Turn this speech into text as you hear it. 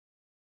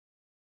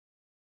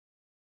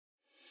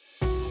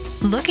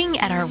Looking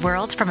at our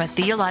world from a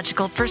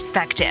theological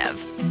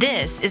perspective.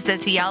 This is the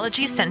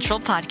Theology Central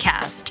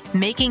Podcast,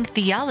 making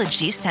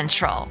theology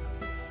central.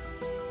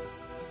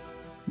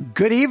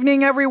 Good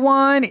evening,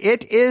 everyone.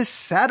 It is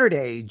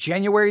Saturday,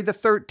 January the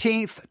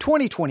 13th,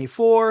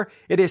 2024.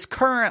 It is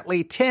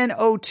currently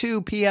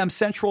 10:02 p.m.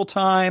 Central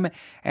Time,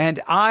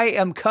 and I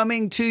am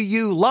coming to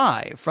you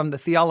live from the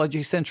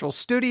Theology Central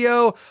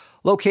studio,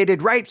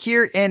 located right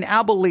here in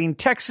Abilene,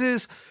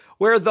 Texas,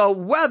 where the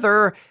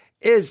weather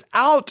is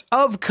out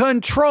of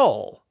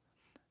control.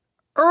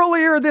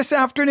 Earlier this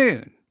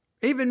afternoon,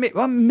 even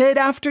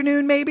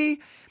mid-afternoon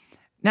maybe.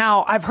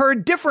 Now, I've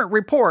heard different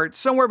reports,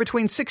 somewhere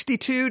between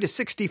 62 to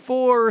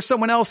 64.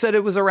 Someone else said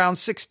it was around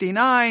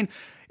 69.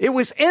 It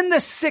was in the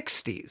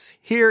 60s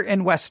here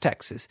in West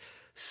Texas.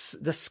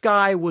 The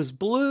sky was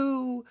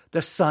blue.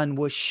 The sun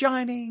was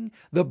shining.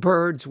 The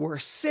birds were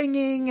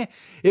singing.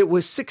 It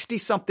was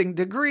 60-something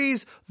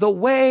degrees, the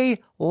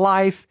way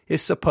life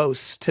is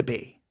supposed to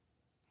be.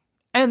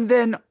 And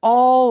then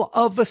all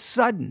of a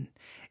sudden,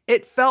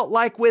 it felt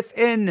like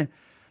within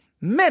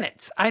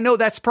minutes, I know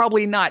that's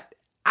probably not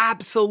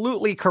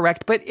absolutely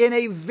correct, but in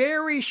a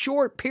very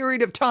short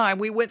period of time,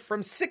 we went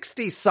from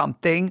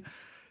 60-something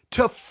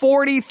to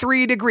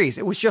 43 degrees.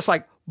 It was just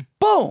like,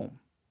 boom.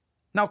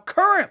 Now,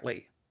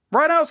 currently,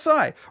 right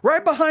outside,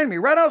 right behind me,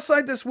 right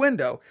outside this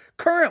window,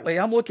 currently,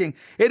 I'm looking,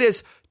 it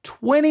is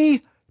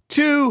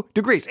 22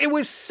 degrees. It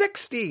was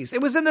 60s.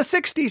 It was in the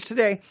 60s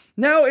today.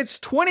 Now it's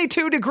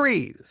 22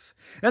 degrees.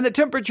 And the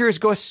temperature is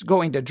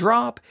going to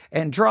drop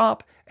and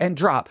drop and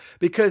drop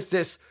because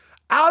this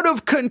out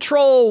of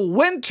control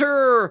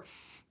winter,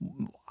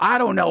 I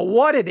don't know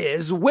what it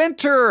is,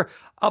 winter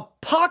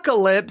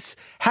apocalypse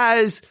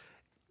has,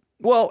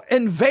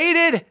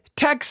 invaded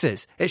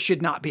Texas. It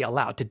should not be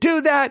allowed to do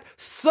that.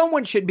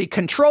 Someone should be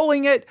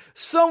controlling it.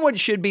 Someone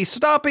should be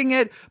stopping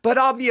it. But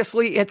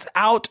obviously it's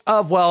out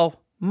of,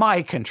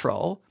 my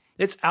control.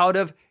 It's out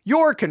of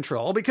your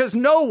control because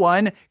no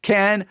one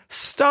can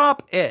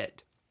stop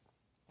it.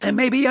 It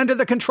may be under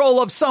the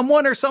control of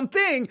someone or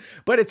something,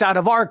 but it's out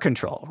of our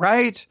control,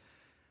 right?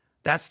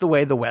 That's the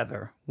way the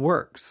weather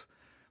works.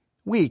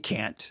 We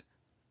can't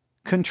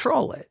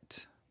control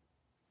it.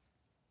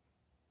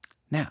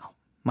 Now,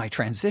 my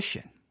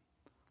transition.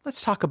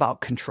 Let's talk about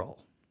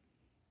control.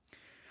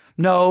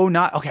 No,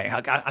 not, okay,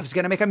 I was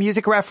going to make a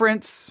music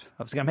reference.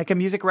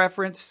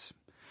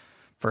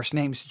 First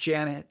name's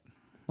Janet.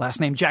 Last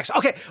name Jackson.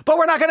 Okay, but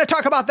we're not going to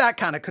talk about that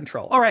kind of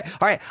control. All right.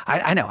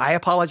 I know. I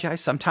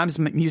apologize. Sometimes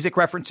music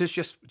references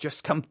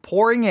just come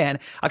pouring in.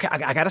 Okay,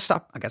 I got to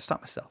stop. I got to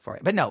stop myself. All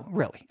right. But no,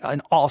 really,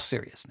 in all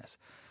seriousness,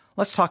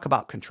 let's talk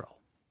about control.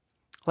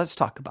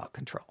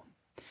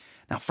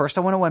 Now, first,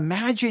 I want to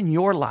imagine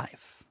your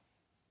life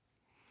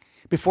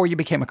before you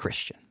became a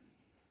Christian.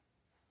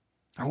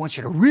 I want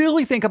you to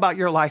really think about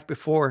your life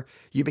before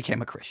you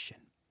became a Christian.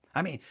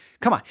 I mean,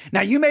 come on.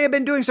 Now, you may have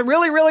been doing some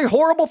really, really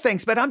horrible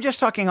things, but I'm just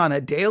talking on a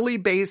daily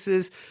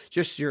basis,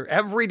 just your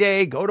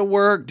everyday, go to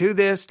work, do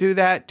this, do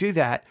that, do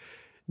that.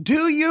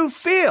 Do you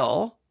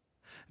feel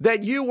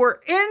that you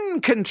were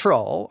in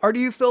control, or do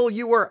you feel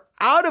you were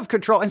out of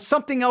control and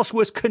something else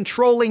was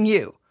controlling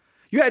you?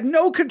 You had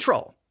no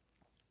control.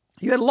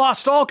 You had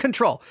lost all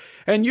control,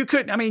 and you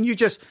couldn't,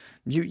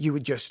 you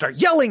would just start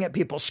yelling at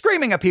people,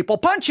 screaming at people,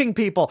 punching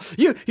people.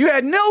 You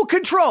had no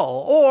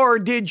control. Or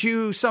did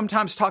you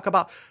sometimes talk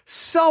about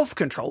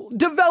self-control,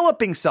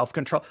 developing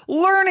self-control,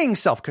 learning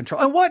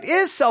self-control? And what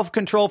is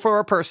self-control for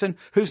a person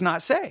who's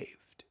not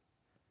saved?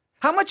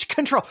 How much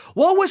control?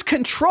 What was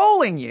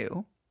controlling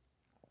you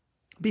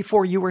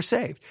before you were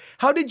saved?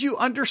 How did you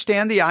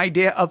understand the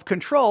idea of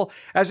control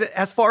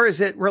as far as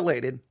it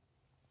related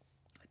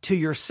to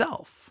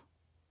yourself?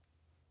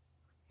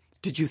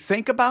 Did you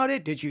think about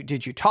it? Did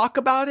you talk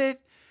about it?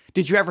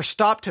 Did you ever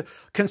stop to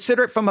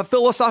consider it from a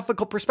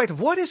philosophical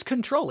perspective? What is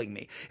controlling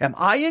me? Am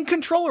I in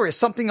control or is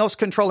something else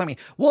controlling me?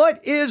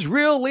 What is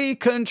really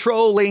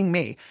controlling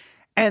me?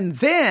 And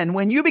then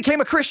when you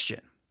became a Christian,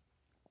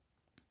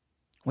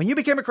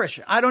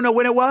 I don't know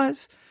when it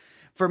was.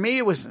 For me,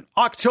 it was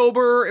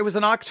October. It was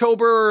an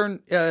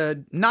October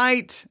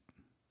night,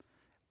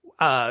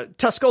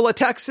 Tuscola,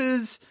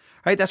 Texas.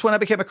 Right, that's when I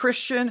became a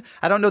Christian.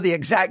 I don't know the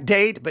exact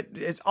date, but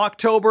it's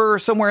October,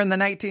 somewhere in the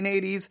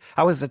 1980s.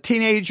 I was a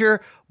teenager.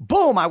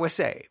 Boom, I was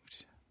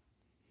saved.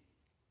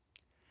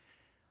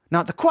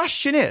 Now, the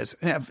question is,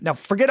 now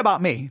forget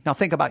about me. Now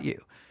think about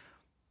you.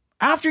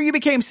 After you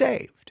became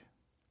saved,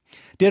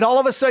 did all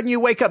of a sudden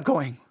you wake up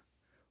going,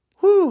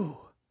 whew,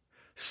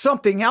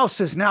 something else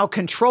is now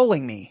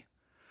controlling me.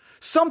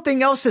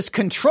 Something else is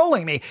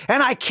controlling me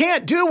and I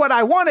can't do what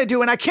I want to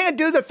do and I can't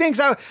do the things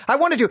I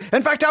want to do.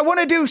 In fact, I want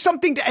to do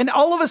something and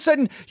all of a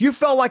sudden you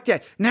felt like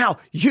that. Now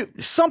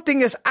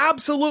something is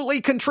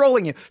absolutely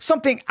controlling you.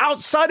 Something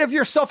outside of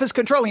yourself is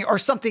controlling you or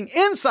something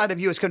inside of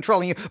you is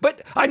controlling you,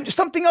 but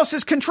something else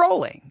is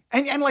controlling.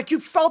 And like you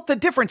felt the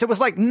difference. It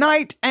was like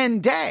night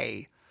and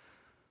day.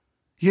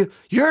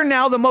 You're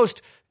now the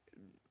most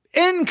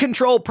in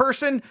control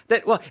person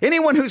that,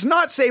 anyone who's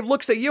not saved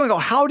looks at you and go,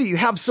 how do you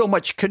have so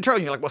much control?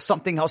 And you're like,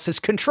 something else is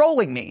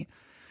controlling me.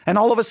 And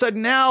all of a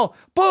sudden now,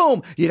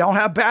 boom, you don't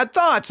have bad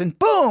thoughts, and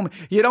boom,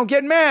 you don't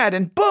get mad,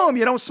 and boom,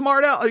 you don't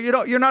smart out,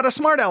 you're not a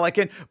smart aleck,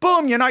 and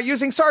boom, you're not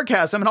using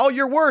sarcasm, and all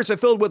your words are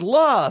filled with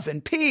love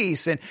and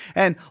peace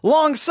and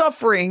long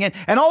suffering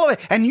and all of it.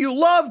 And you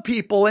love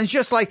people, and it's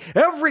just like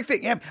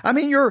everything. I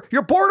mean, you're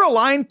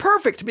borderline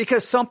perfect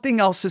because something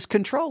else is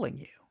controlling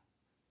you.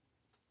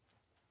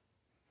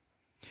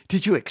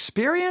 Did you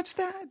experience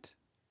that?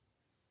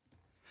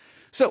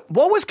 So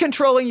what was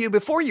controlling you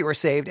before you were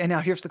saved? And now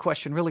here's the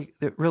question, really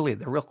the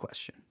real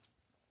question.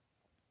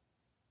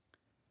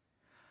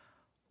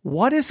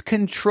 What is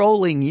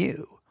controlling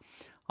you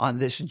on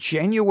this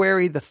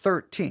January the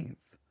 13th,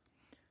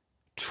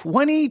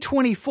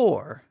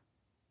 2024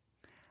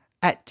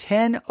 at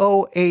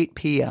 10:08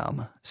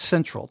 p.m.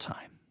 Central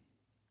Time?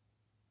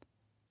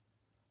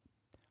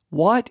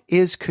 What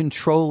is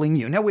controlling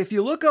you? Now, if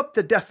you look up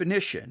the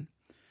definition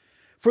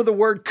for the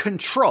word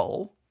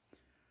control,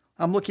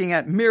 I'm looking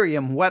at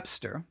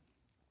Merriam-Webster.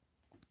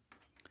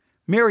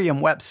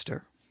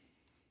 Merriam-Webster.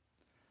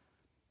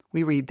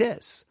 We read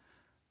this: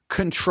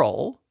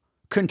 control,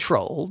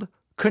 controlled,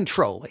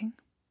 controlling.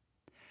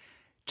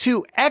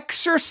 To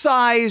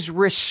exercise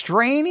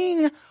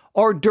restraining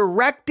or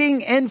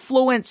directing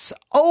influence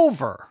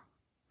over,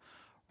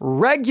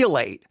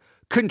 regulate,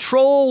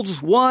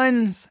 controls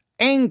one's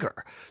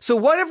anger. So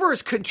whatever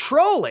is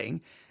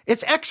controlling,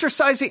 it's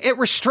exercising, it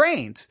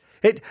restrains.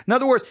 In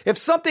other words, if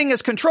something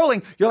is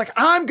controlling, you're like,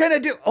 I'm going to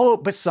do,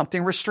 but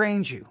something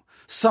restrains you.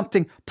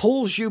 Something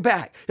pulls you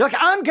back. You're like,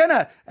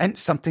 and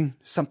something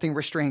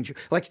restrains you.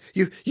 Like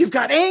you've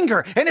got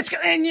anger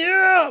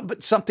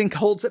but something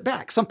holds it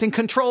back. Something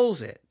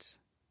controls it.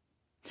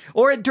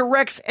 Or it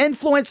directs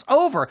influence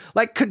over.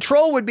 Like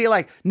control would be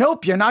like,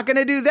 nope, you're not going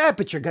to do that,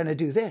 but you're going to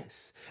do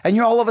this. And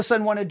you all of a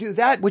sudden want to do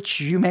that,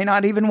 which you may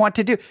not even want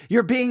to do.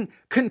 You're being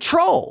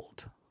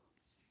controlled.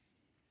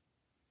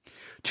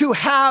 To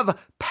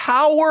have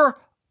power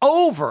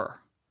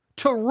over,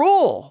 to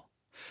rule.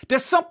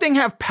 Does something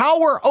have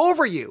power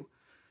over you?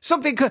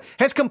 Something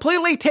has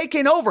completely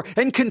taken over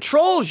and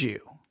controls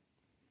you.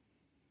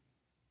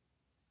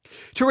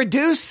 To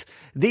reduce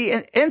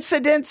the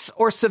incidence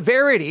or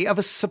severity of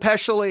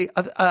especially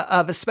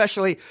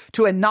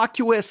to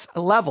innocuous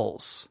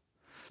levels.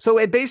 So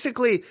it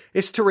basically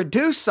is to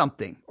reduce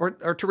something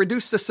or to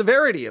reduce the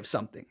severity of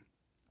something.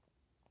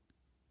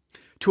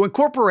 To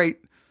incorporate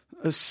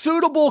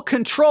suitable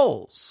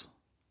controls.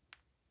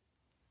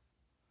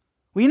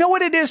 We know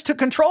what it is to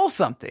control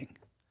something.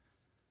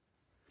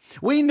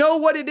 We know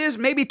what it is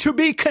maybe to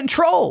be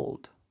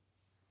controlled.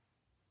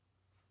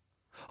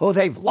 Oh,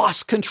 they've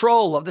lost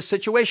control of the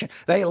situation.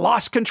 They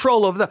lost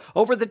control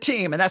over the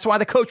team, and that's why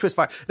the coach was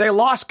fired. They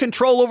lost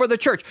control over the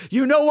church.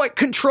 You know what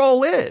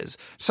control is.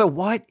 So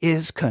what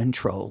is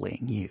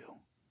controlling you?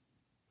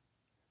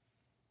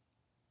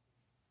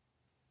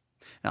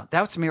 Now,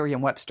 that's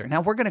Merriam-Webster. Now,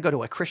 we're going to go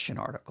to a Christian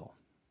article.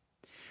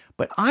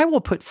 But I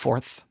will put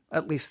forth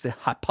at least the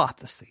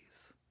hypotheses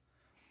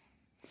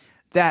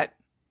that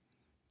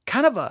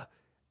kind of a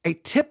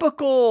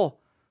typical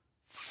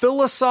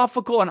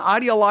philosophical and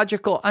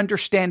ideological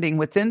understanding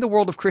within the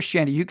world of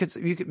Christianity, you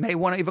may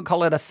want to even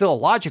call it a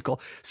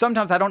theological.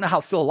 Sometimes I don't know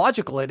how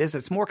theological it is.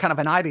 It's more kind of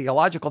an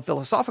ideological,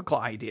 philosophical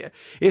idea,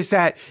 is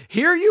that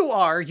here you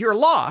are, you're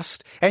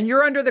lost, and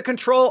you're under the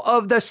control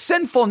of the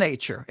sinful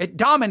nature. It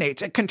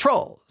dominates, it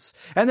controls.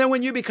 And then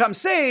when you become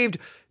saved,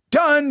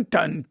 dun,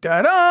 dun,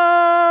 dun,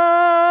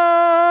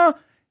 dun,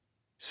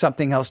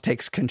 something else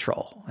takes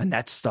control, and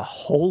that's the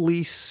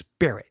Holy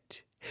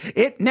Spirit.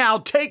 It now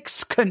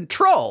takes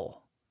control.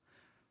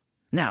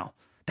 Now,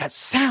 that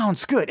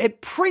sounds good.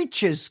 It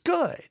preaches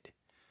good.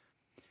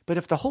 But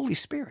if the Holy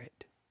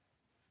Spirit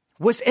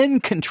was in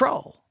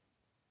control,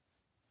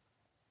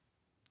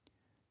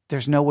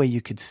 there's no way you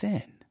could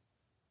sin.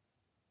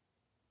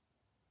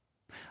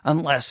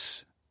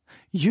 Unless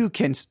you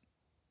can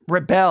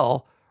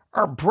rebel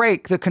or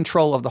break the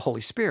control of the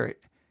Holy Spirit.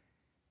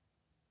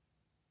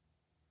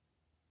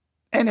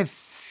 And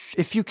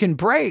if you can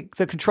break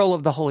the control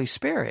of the Holy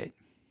Spirit,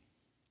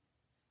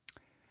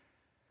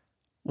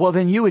 well,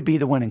 then you would be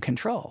the one in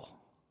control.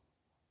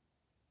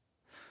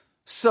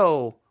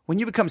 So when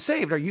you become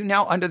saved, are you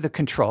now under the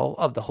control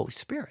of the Holy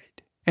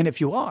Spirit? And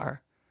if you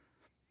are,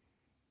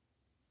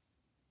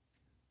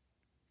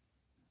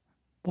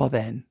 well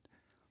then,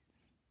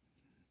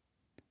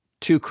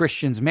 two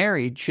Christians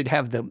married should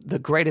have the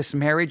greatest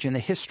marriage in the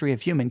history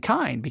of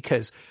humankind,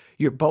 because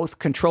you're both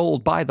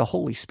controlled by the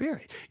Holy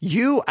Spirit.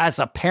 You, as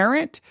a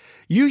parent,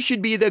 you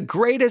should be the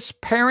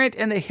greatest parent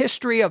in the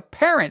history of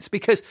parents,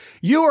 because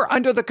you are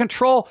under the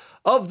control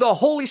of the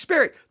Holy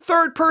Spirit,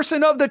 third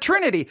person of the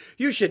Trinity.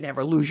 You should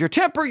never lose your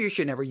temper. You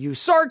should never use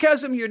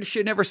sarcasm. You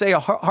should never say a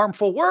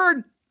harmful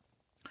word.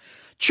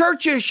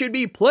 Churches should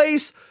be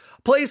placed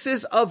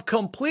places of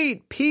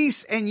complete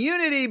peace and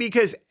unity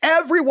because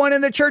everyone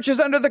in the church is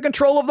under the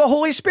control of the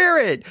Holy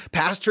Spirit.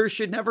 Pastors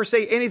should never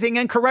say anything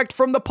incorrect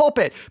from the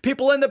pulpit.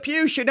 People in the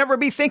pew should never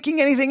be thinking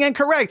anything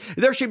incorrect.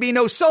 There should be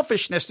no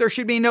selfishness. There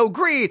should be no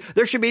greed.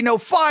 There should be no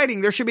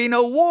fighting. There should be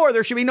no war.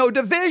 There should be no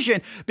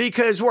division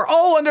because we're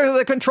all under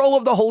the control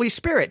of the Holy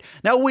Spirit.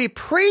 Now, we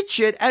preach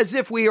it as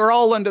if we are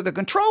all under the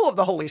control of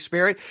the Holy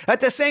Spirit. At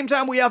the same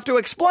time, we have to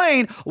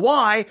explain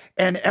why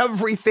in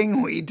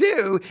everything we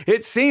do,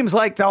 it seems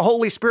like the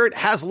Holy Spirit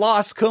has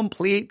lost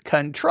complete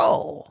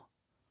control.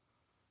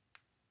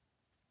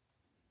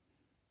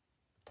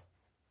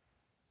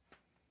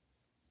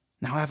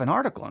 Now I have an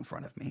article in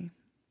front of me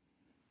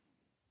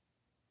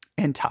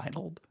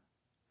entitled,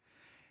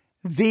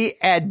 "The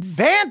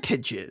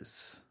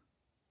Advantages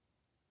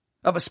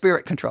of a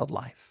Spirit-Controlled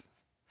Life."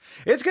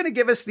 It's going to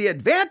give us the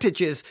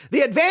advantages,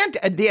 the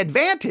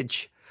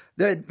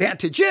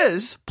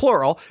advantages,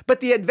 plural, but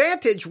the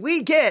advantage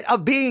we get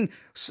of being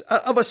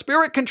of a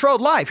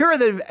spirit-controlled life. Here are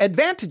the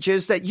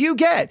advantages that you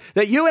get,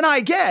 that you and I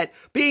get,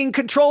 being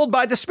controlled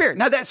by the Spirit.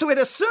 Now so it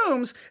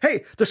assumes,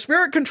 hey, the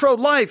spirit-controlled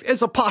life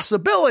is a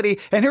possibility,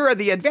 and here are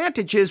the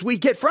advantages we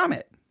get from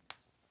it.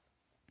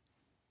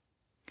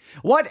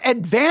 What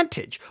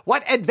advantages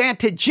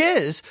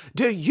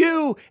do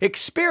you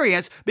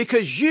experience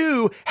because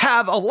you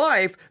have a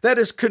life that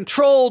is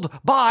controlled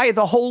by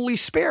the Holy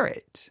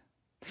Spirit?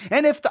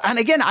 And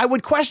again, I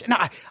would question,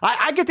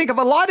 I could think of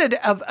a lot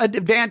of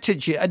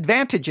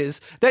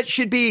advantages that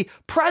should be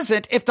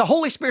present if the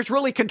Holy Spirit's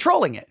really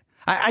controlling it.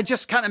 I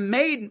just kind of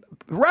made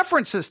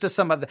references to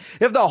some of them.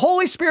 If the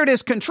Holy Spirit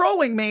is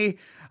controlling me,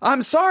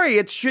 I'm sorry,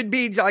 it should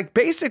be like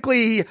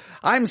basically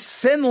I'm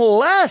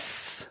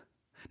sinless.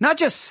 Not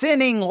just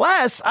sinning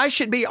less, I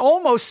should be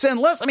almost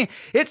sinless. I mean,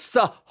 it's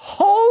the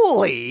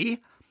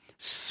Holy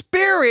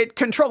Spirit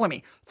controlling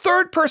me.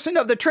 Third person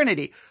of the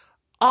Trinity.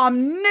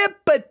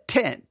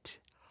 Omnipotent,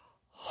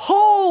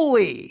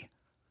 holy,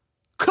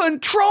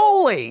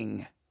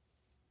 controlling.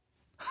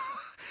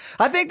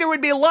 I think there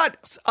would be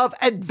lots of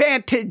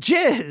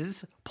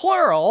advantages,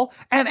 plural,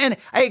 and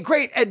a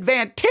great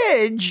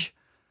advantage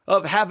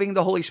of having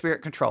the Holy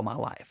Spirit control my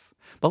life.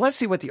 But let's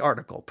see what the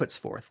article puts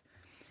forth.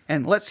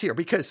 And let's hear,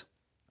 because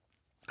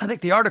I think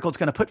the article is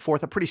going to put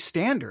forth a pretty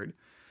standard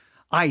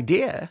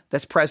idea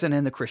that's present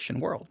in the Christian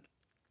world.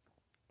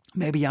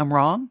 Maybe I'm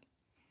wrong.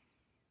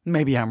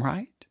 Maybe I'm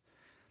right.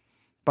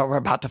 But we're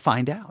about to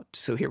find out.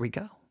 So here we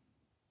go.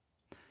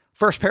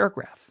 First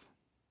paragraph.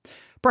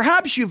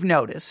 Perhaps you've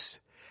noticed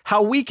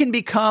how we can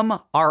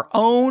become our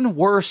own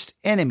worst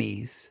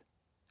enemies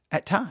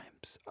at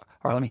times.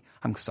 Or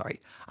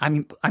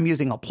I'm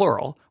using a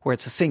plural where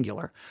it's a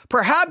singular.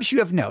 Perhaps you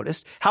have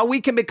noticed how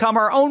we can become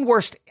our own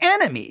worst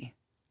enemy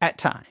at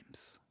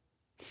times.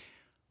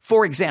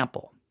 For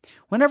example,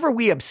 whenever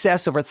we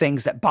obsess over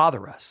things that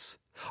bother us,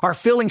 our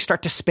feelings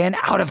start to spin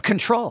out of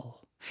control.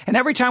 And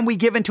every time we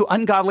give into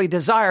ungodly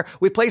desire,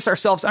 we place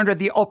ourselves under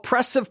the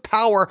oppressive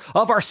power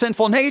of our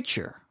sinful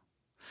nature.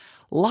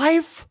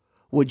 Life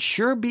would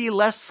sure be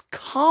less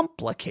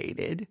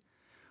complicated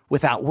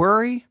without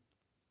worry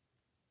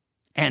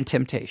and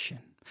temptation.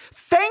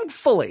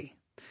 Thankfully,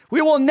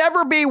 we will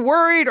never be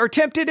worried or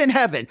tempted in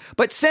heaven,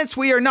 but since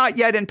we are not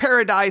yet in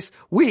paradise,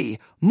 we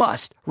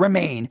must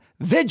remain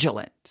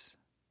vigilant.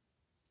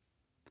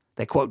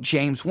 They quote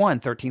James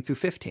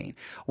 1:13-15.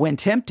 When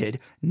tempted,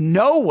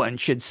 no one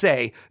should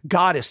say,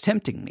 God is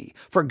tempting me.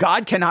 For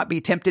God cannot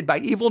be tempted by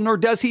evil, nor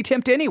does he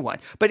tempt anyone.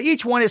 But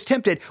each one is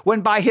tempted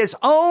when by his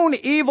own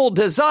evil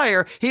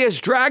desire he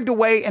is dragged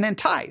away and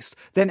enticed.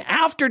 Then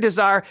after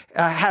desire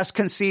has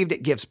conceived,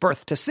 it gives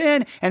birth to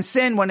sin. And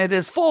sin, when it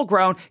is full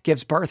grown,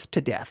 gives birth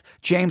to death.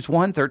 James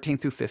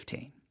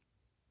 1:13-15.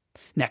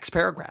 Next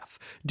paragraph.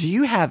 Do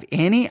you have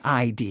any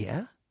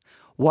idea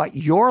what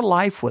your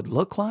life would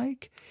look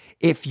like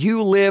if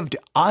you lived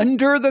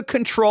under the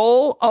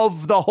control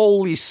of the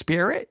Holy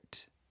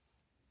Spirit?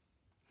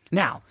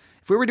 Now,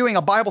 if we were doing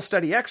a Bible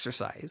study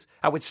exercise,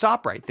 I would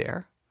stop right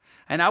there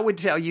and I would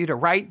tell you to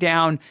write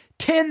down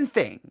 10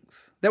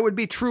 things that would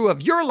be true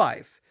of your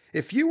life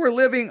if you were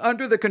living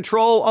under the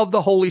control of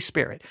the Holy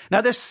Spirit.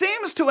 Now, this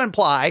seems to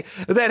imply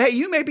that, hey,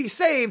 you may be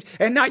saved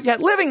and not yet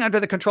living under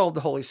the control of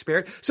the Holy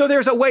Spirit. So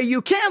there's a way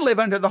you can live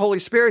under the Holy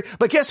Spirit,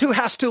 but guess who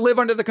has to live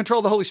under the control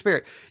of the Holy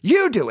Spirit?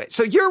 You do it.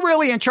 So you're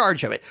really in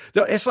charge of it.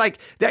 It's like,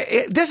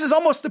 this is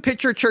almost the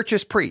picture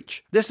churches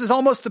preach. This is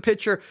almost the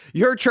picture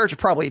your church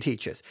probably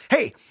teaches.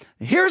 Hey,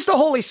 here's the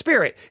Holy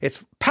Spirit.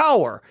 It's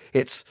power.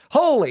 It's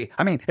holy.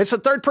 I mean, it's the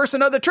third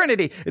person of the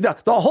Trinity. The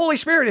Holy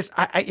Spirit is,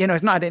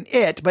 it's not an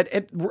it, but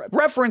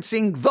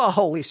referencing the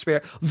Holy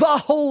Spirit. The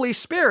Holy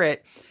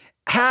Spirit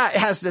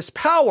has this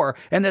power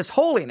and this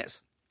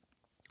holiness,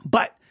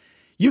 but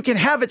you can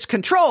have its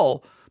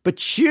control,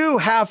 but you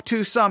have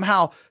to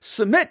somehow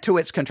submit to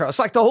its control. It's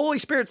like the Holy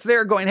Spirit's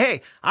there going,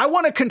 hey, I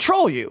want to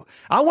control you.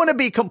 I want to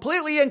be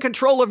completely in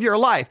control of your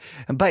life.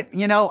 But,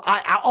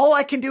 all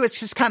I can do is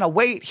just kind of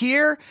wait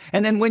here.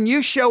 And then when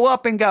you show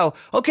up and go,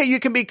 okay, you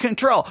can be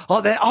control.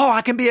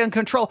 I can be in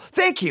control.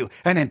 Thank you.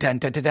 And then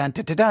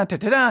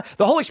the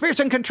Holy Spirit's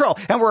in control.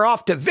 And we're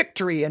off to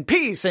victory and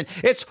peace. And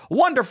it's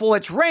wonderful.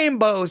 It's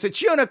rainbows.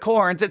 It's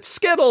unicorns. It's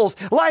Skittles.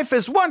 Life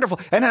is wonderful.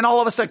 And then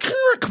all of a sudden,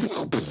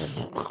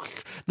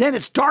 then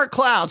it's dark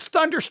clouds,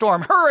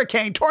 thunderstorm,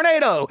 hurricane,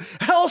 tornado,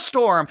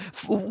 hailstorm,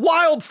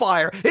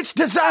 wildfire. It's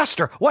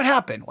disaster. What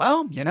happened?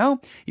 Well,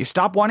 you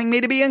stop wanting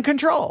me to be in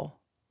control.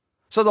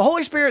 So the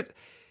Holy Spirit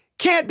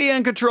can't be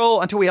in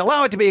control until we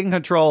allow it to be in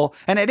control.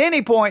 And at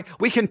any point,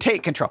 we can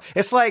take control.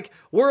 It's like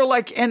we're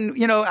like do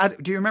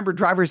you remember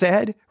driver's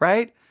ed,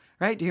 right?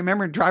 Right? Do you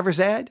remember driver's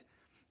ed?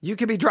 You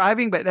could be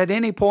driving, but at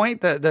any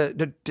point,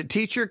 the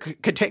teacher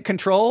could take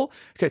control,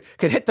 could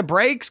hit the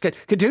brakes, could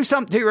do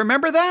something. Do you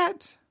remember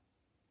that?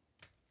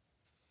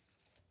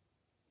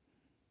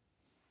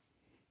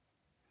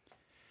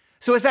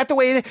 So is that the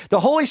way the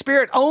Holy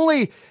Spirit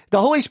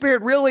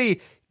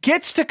really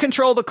gets to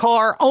control the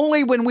car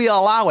only when we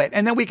allow it.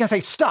 And then we can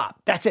say,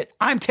 stop, that's it.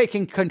 I'm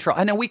taking control.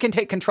 And then we can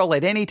take control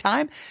at any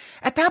time.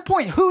 At that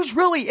point, who's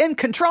really in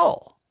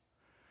control?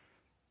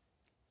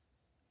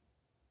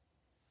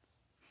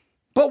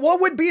 But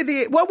what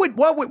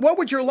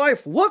would your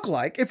life look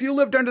like if you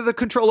lived under the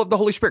control of the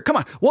Holy Spirit? Come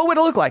on. What would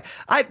it look like?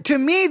 To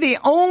me, the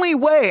only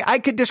way I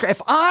could describe,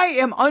 if I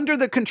am under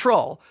the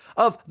control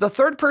of the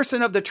third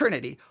person of the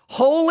Trinity,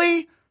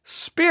 Holy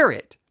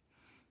Spirit,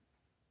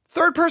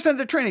 third person of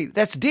the Trinity,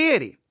 that's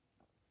deity.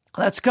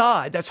 That's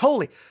God. That's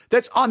holy.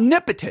 That's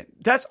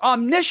omnipotent. That's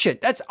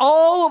omniscient. That's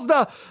all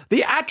of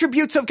the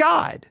attributes of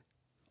God.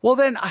 Well,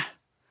 then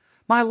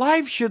my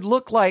life should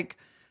look like,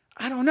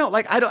 I don't know,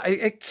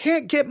 it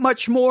can't get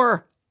much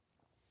more.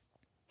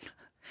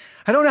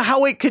 I don't know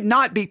how it could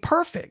not be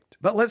perfect,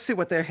 but let's see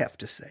what they have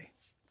to say.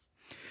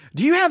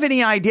 Do you have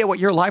any idea what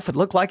your life would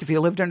look like if you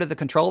lived under the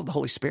control of the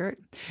Holy Spirit?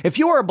 If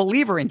you are a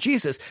believer in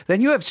Jesus, then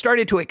you have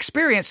started to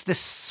experience this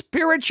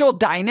spiritual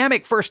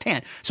dynamic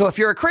firsthand. So if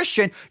you're a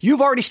Christian,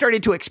 you've already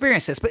started to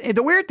experience this. But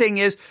the weird thing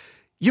is,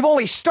 you've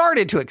only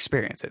started to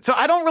experience it. So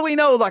I don't really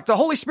know, the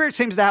Holy Spirit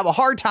seems to have a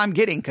hard time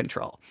getting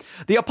control.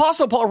 The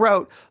Apostle Paul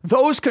wrote,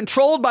 those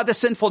controlled by the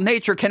sinful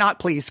nature cannot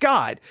please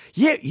God.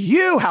 Yet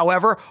you,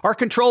 however, are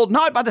controlled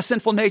not by the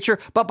sinful nature,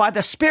 but by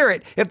the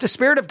Spirit, if the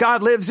Spirit of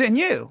God lives in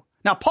you.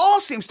 Now, Paul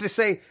seems to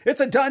say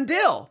it's a done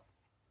deal.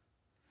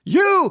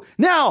 You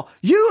now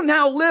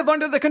live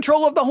under the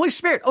control of the Holy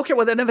Spirit. Okay,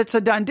 well then if it's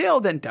a done deal,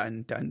 then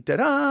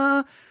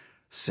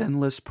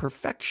sinless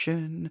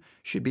perfection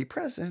should be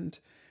present.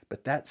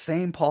 But that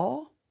same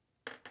Paul,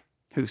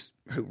 who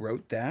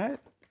wrote that,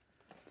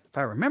 if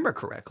I remember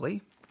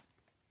correctly,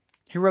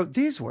 he wrote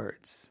these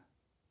words.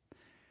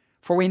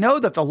 For we know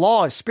that the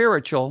law is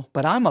spiritual,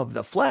 but I'm of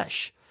the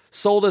flesh,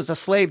 sold as a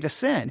slave to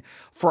sin.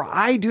 For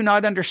I do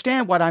not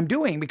understand what I'm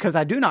doing because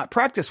I do not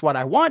practice what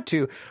I want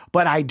to,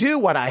 but I do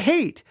what I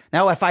hate.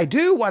 Now, if I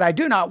do what I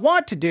do not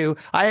want to do,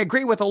 I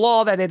agree with the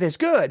law that it is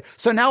good.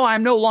 So now I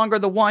am no longer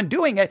the one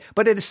doing it,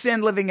 but it is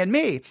sin living in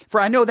me. For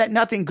I know that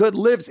nothing good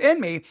lives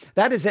in me,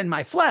 that is in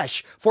my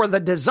flesh. For the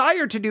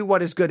desire to do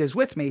what is good is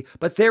with me,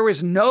 but there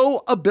is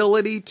no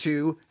ability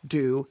to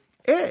do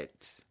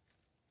it.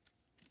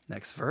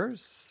 Next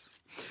verse.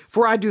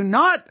 For I do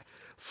not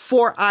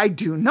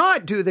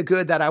do the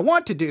good that I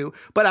want to do,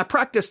 but I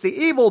practice the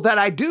evil that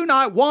I do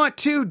not want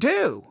to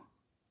do.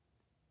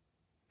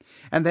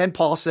 And then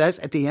Paul says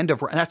at the end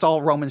of, and that's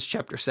all Romans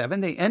chapter 7,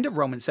 the end of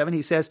Romans 7,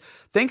 he says,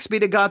 thanks be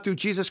to God through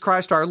Jesus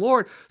Christ our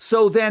Lord.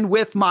 So then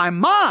with my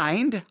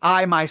mind,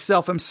 I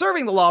myself am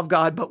serving the law of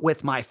God, but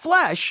with my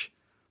flesh,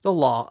 the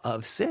law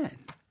of sin.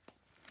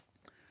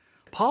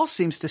 Paul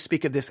seems to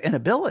speak of this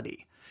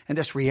inability and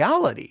this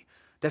reality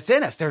that's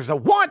in us. There's a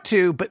want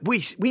to, but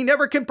we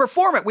never can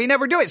perform it. We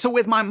never do it. So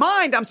with my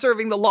mind, I'm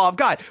serving the law of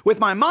God. With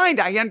my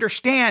mind, I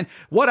understand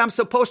what I'm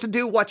supposed to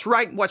do, what's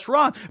right and what's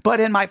wrong. But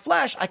in my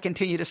flesh, I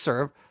continue to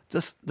serve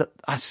the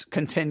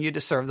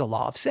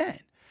law of sin.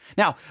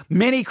 Now,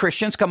 many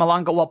Christians come along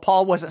and go, well,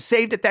 Paul wasn't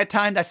saved at that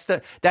time. That's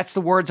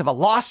the words of a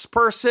lost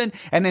person.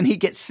 And then he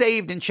gets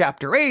saved in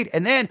chapter 8.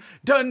 And then,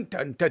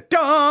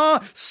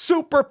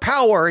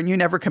 superpower, and you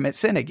never commit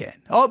sin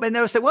again. Oh, but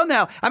they'll say, well,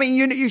 now, I mean,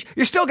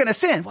 you're still going to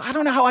sin. Well, I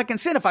don't know how I can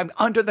sin if I'm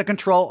under the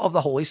control of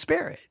the Holy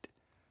Spirit.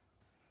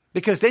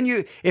 Because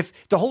then if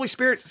the Holy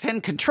Spirit's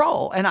in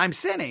control and I'm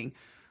sinning,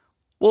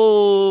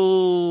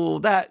 well,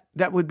 that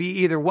would be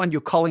either one,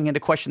 you're calling into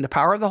question the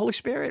power of the Holy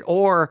Spirit,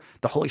 or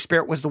the Holy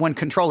Spirit was the one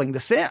controlling the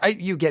sin.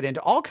 You get into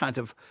all kinds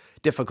of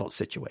difficult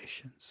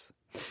situations.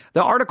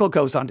 The article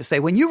goes on to say,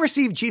 when you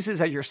received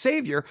Jesus as your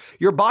Savior,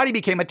 your body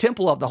became a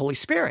temple of the Holy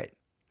Spirit.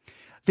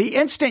 The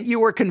instant you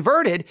were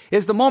converted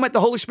is the moment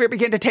the Holy Spirit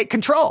began to take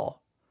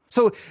control.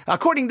 So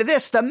according to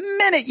this, the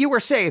minute you were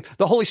saved,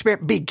 the Holy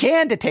Spirit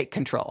began to take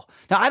control.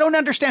 Now, I don't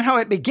understand how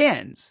it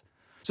begins.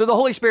 So the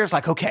Holy Spirit's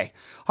like, okay,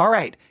 all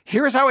right,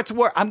 here's how it's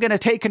work. I'm going to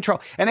take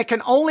control. And it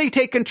can only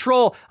take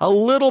control a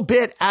little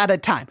bit at a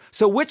time.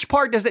 So which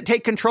part does it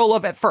take control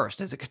of at first?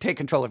 Does it take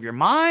control of your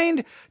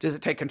mind? Does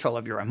it take control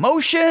of your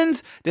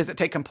emotions? Does it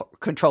take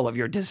control of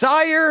your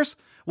desires?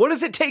 What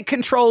does it take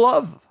control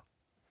of?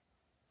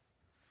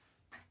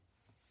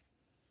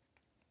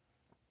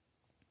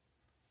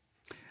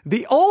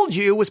 The old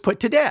you was put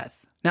to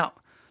death. Now,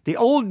 the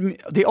old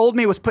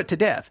me was put to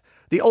death.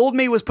 The old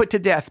me was put to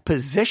death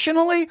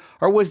positionally,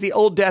 or was the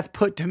old death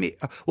put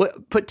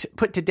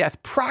to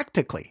death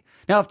practically?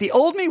 Now, if the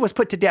old me was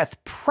put to death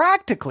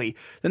practically,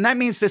 then that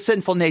means the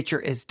sinful nature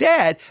is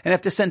dead. And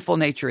if the sinful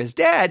nature is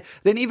dead,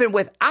 then even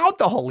without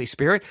the Holy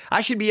Spirit, I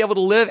should be able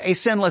to live a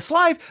sinless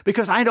life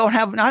because I no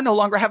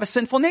longer have a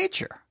sinful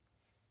nature.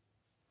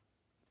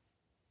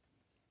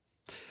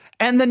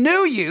 And the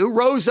new you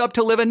rose up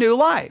to live a new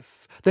life.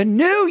 The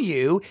new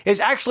you is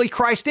actually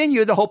Christ in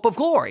you, the hope of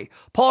glory.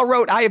 Paul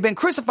wrote, I have been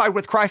crucified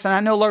with Christ and I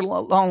no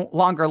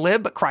longer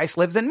live, but Christ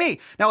lives in me.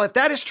 Now, if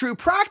that is true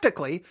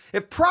practically,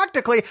 if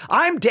practically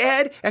I'm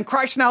dead and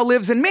Christ now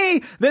lives in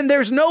me, then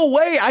there's no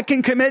way I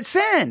can commit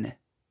sin.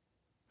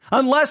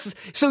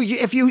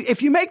 If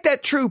you make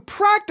that true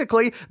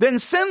practically, then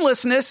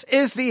sinlessness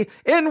is the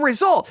end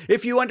result.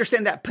 If you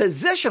understand that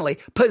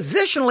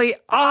positionally,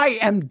 I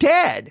am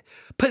dead.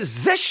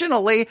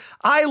 Positionally,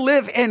 I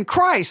live in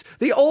Christ.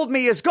 The old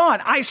me is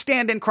gone. I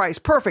stand in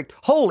Christ, perfect,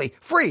 holy,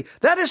 free.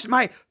 That is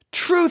my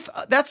truth.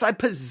 That's my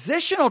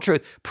positional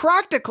truth.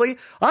 Practically,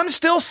 I'm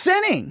still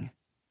sinning.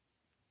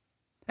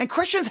 And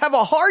Christians have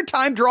a hard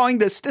time drawing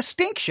this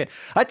distinction.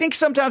 I think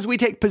sometimes we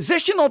take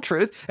positional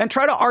truth and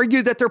try to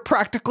argue that they're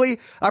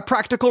practically a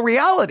practical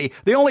reality.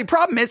 The only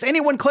problem is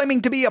anyone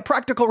claiming to be a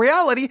practical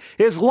reality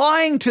is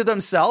lying to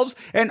themselves.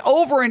 And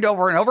over and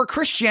over and over,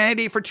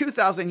 Christianity for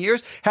 2,000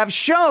 years have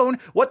shown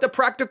what the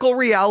practical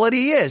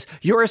reality is.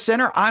 You're a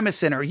sinner. I'm a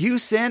sinner. You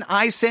sin.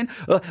 I sin.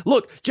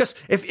 Look, just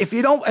if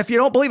you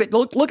don't believe it,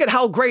 look at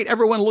how great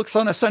everyone looks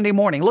on a Sunday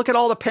morning. Look at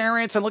all the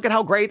parents and look at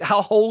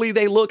how holy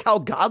they look, how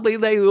godly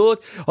they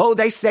look. Oh,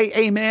 they say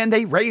amen.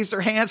 They raise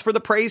their hands for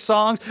the praise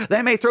songs.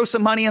 They may throw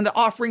some money in the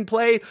offering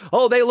plate.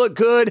 Oh, they look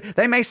good.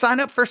 They may sign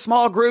up for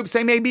small groups.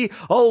 They may be,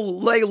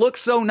 they look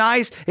so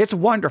nice. It's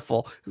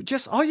wonderful.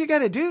 Just all you got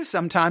to do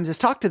sometimes is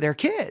talk to their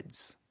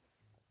kids.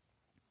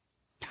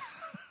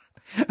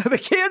 The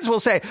kids will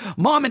say,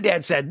 mom and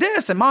dad said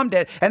this and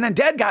and then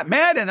dad got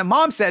mad and then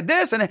mom said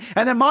this and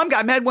then mom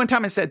got mad one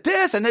time and said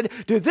this and then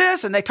do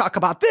this and they talk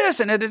about this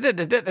and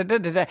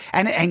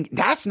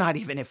that's not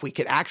even if we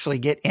could actually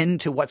get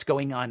into what's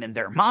going on in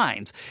their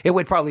minds. It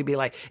would probably be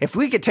like, if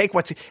you could take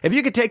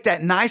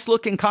that nice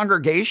looking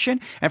congregation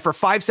and for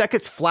 5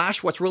 seconds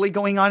flash what's really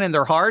going on in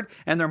their heart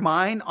and their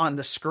mind on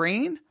the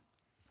screen.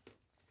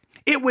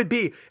 It would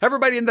be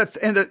everybody in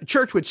the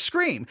church would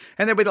scream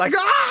and they would be like,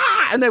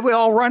 ah, and they would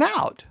all run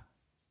out.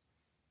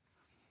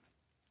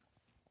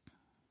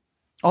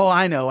 Oh,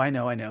 I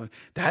know.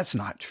 That's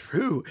not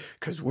true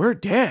because we're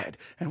dead.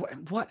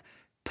 And what?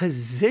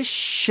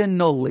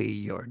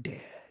 Positionally, you're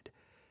dead.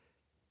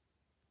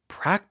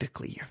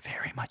 Practically, you're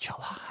very much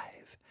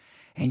alive.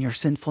 And your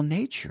sinful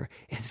nature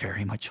is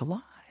very much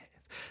alive.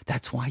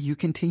 That's why you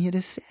continue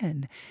to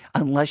sin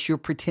unless you're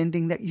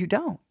pretending that you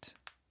don't.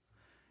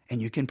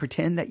 And you can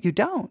pretend that you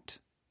don't.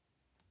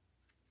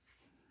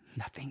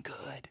 Nothing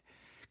good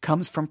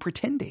comes from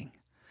pretending.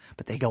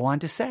 But they go on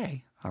to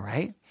say, all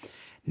right,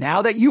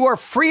 now that you are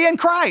free in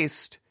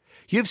Christ,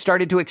 you've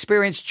started to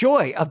experience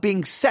joy of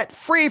being set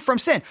free from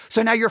sin.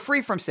 So now you're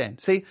free from sin.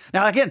 See,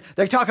 now again,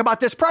 they talk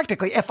about this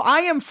practically. If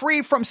I am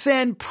free from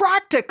sin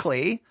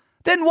practically,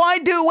 then why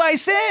do I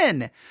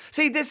sin?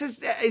 See,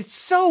 it's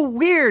so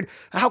weird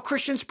how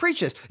Christians preach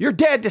this. You're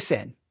dead to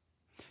sin.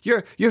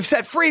 You've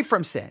set free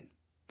from sin.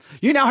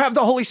 You now have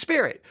the Holy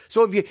Spirit.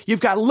 So if you've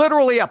got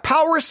literally a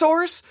power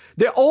source,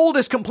 the old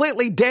is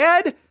completely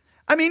dead.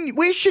 I mean,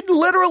 we should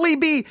literally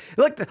be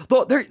like,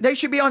 they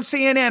should be on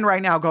CNN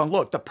right now going,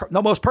 look,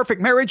 the most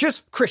perfect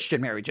marriages,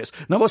 Christian marriages.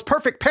 The most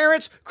perfect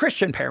parents,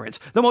 Christian parents.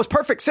 The most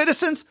perfect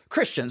citizens,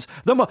 Christians.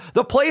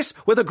 The place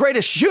with the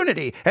greatest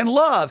unity and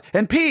love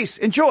and peace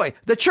and joy,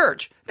 the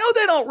church. No,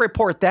 they don't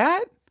report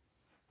that.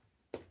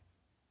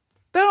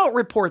 They don't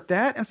report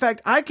that. In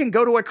fact, I can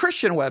go to a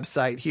Christian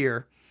website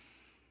here.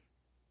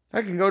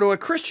 I can go to a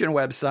Christian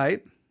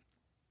website.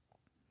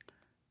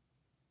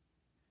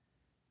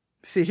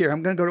 See here,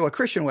 I'm going to go to a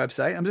Christian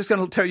website. I'm just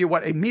going to tell you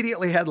what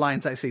immediately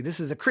headlines I see.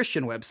 This is a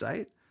Christian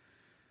website.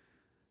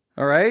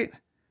 All right.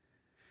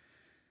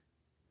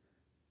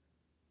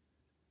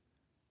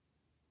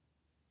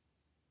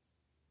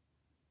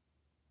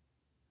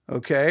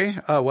 Okay.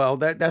 Well,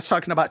 that's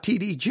talking about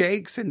T.D.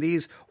 Jakes and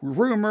these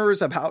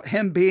rumors about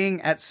him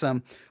being at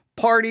some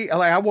party.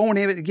 I won't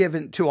even give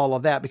into all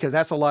of that because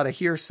that's a lot of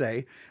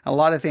hearsay, a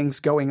lot of things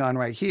going on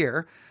right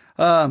here.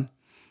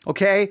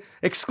 Okay.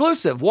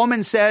 Exclusive.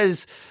 Woman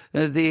says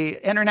the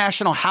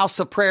International House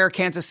of Prayer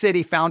Kansas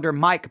City founder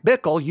Mike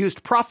Bickle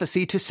used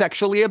prophecy to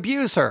sexually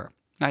abuse her.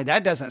 Now,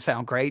 that doesn't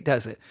sound great,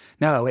 does it?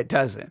 No, it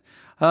doesn't.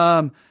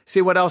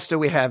 See, what else do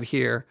we have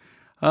here?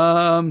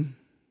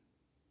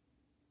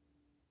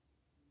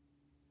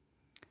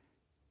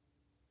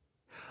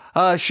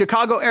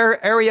 Chicago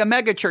area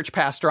megachurch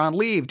pastor on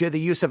leave due to the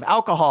use of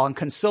alcohol and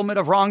concealment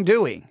of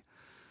wrongdoing.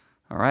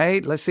 All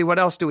right, let's see what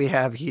else do we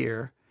have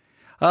here.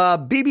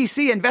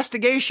 BBC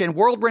investigation,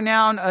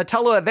 world-renowned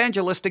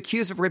televangelist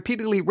accused of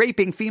repeatedly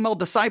raping female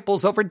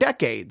disciples over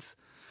decades.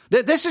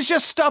 This is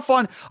just stuff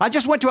on, I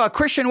just went to a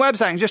Christian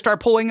website and just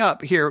started pulling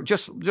up here,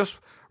 just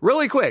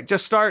really quick,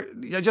 it's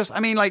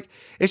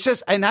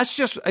just, and that's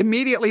just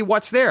immediately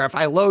what's there. If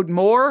I load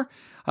more,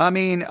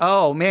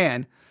 oh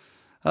man,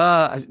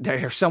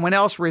 there's someone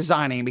else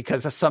resigning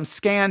because of some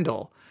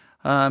scandal.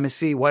 Let me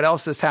see what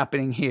else is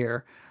happening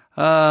here.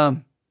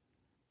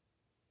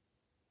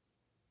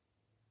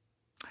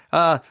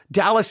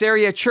 Dallas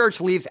area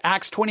church leaves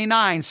Acts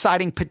 29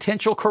 citing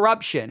potential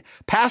corruption.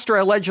 Pastor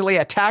allegedly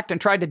attacked and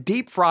tried to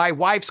deep fry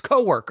wife's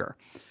coworker.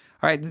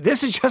 All right.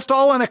 This is just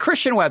all on a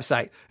Christian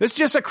website. It's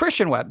just a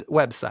Christian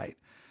website.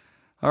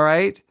 All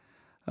right.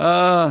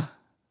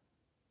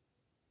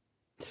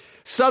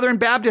 Southern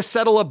Baptists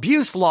settle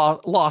abuse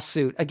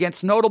lawsuit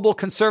against notable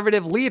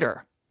conservative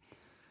leader.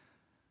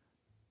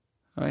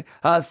 All right.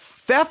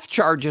 Theft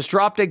charges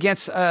dropped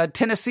against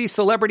Tennessee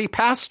celebrity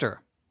pastor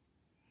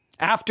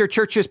after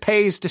churches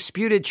pays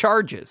disputed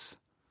charges.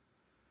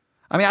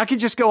 I could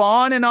just go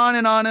on and on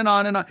and on and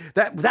on and on.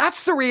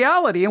 That's the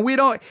reality. And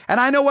and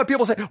I know what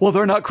people say, well,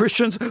 they're not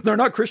Christians. They're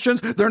not Christians.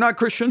 They're not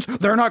Christians.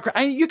 They're not.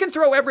 You can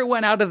throw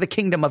everyone out of the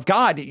kingdom of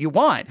God that you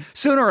want.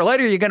 Sooner or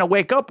later, you're going to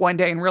wake up one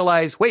day and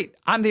realize, wait,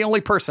 I'm the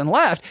only person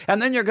left. And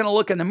then you're going to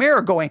look in the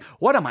mirror going,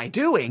 what am I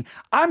doing?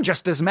 I'm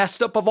just as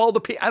messed up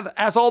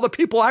as all the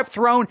people I've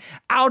thrown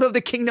out of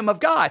the kingdom of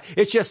God.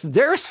 It's just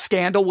their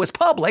scandal was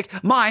public.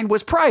 Mine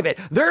was private.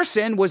 Their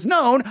sin was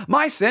known.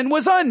 My sin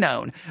was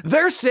unknown.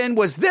 Their sin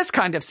was this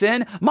kind of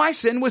sin. My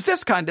sin was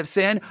this kind of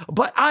sin,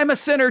 but I'm a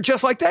sinner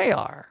just like they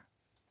are.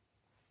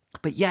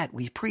 But yet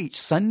we preach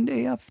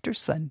Sunday after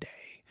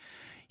Sunday.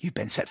 You've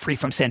been set free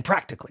from sin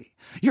practically.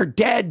 You're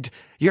dead.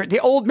 The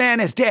old man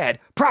is dead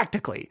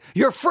practically.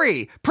 You're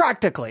free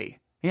practically.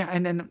 Yeah.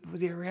 And then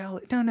the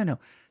reality, no.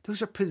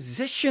 Those are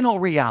positional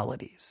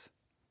realities.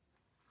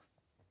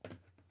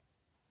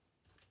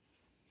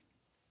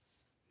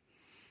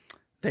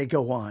 They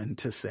go on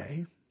to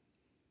say,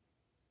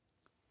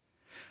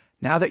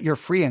 now that you're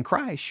free in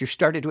Christ, you're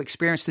starting to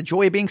experience the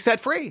joy of being set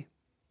free.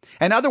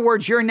 In other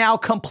words, you're now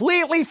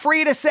completely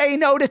free to say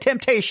no to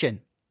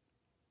temptation.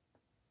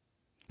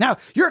 Now,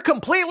 you're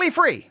completely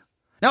free.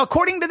 Now,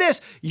 according to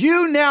this,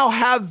 you now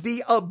have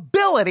the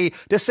ability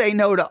to say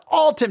no to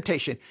all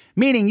temptation,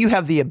 meaning you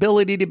have the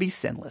ability to be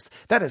sinless.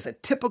 That is a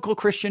typical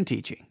Christian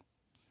teaching.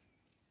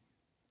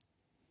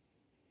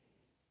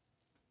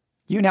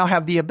 You now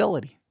have the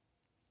ability.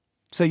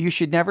 So you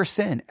should never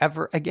sin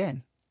ever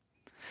again.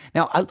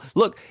 Now,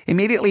 look,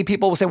 immediately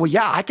people will say, well,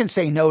 yeah, I can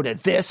say no to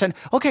this. And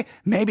okay,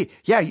 maybe,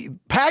 yeah, you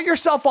pat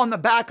yourself on the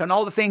back on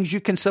all the things you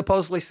can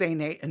supposedly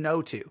say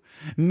no to.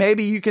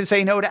 Maybe you can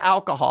say no to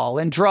alcohol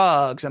and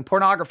drugs and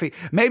pornography.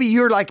 Maybe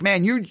you're like,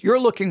 man, you're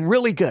looking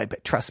really good.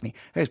 But trust me,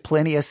 there's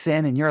plenty of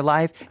sin in your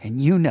life and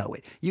you know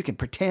it. You can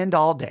pretend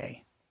all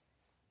day.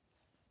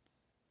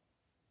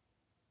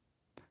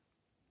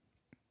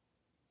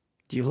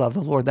 Do you love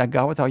the Lord thy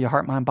God with all your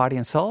heart, mind, body,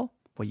 and soul?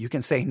 Well, you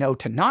can say no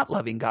to not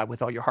loving God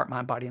with all your heart,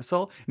 mind, body, and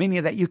soul,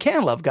 meaning that you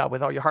can love God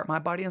with all your heart,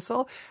 mind, body, and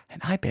soul.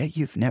 And I bet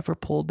you've never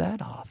pulled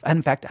that off.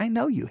 In fact, I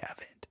know you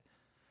haven't.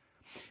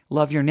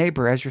 Love your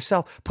neighbor as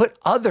yourself. Put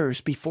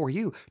others before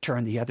you.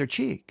 Turn the other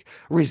cheek.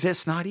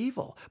 Resist not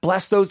evil.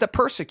 Bless those that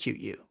persecute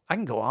you. I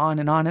can go on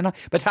and on and on.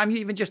 By the time you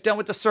even just done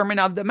with the Sermon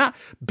on the Mount,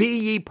 be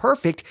ye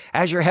perfect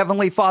as your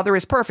heavenly Father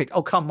is perfect.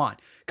 Oh, come on.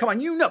 Come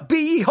on. You know, be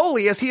ye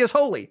holy as he is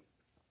holy.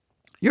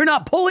 You're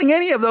not pulling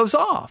any of those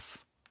off.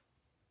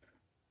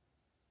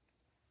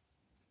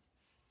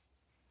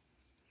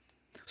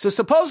 So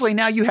supposedly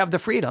now you have the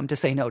freedom to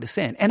say no to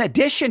sin. In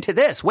addition to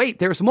this, wait,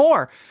 there's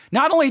more.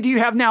 Not only do you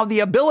have now the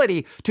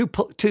ability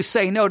to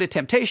say no to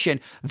temptation,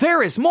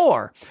 there is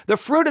more. The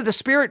fruit of the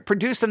Spirit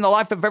produced in the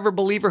life of every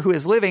believer who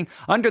is living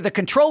under the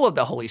control of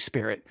the Holy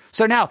Spirit.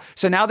 So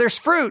now there's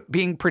fruit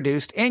being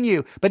produced in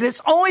you, but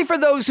it's only for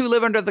those who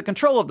live under the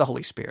control of the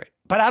Holy Spirit.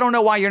 But I don't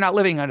know why you're not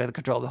living under the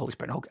control of the Holy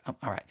Spirit. Okay,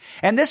 all right.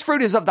 And this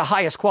fruit is of the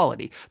highest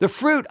quality. The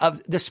fruit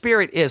of the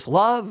Spirit is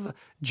love,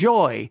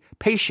 joy,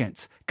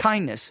 patience,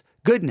 kindness,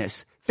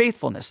 goodness,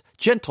 faithfulness,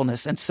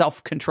 gentleness, and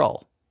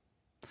self-control.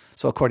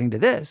 So according to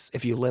this,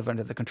 if you live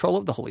under the control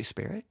of the Holy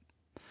Spirit,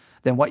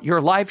 then what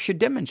your life should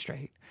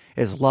demonstrate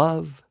is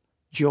love,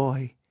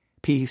 joy,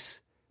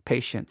 peace,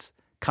 patience,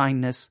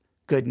 kindness,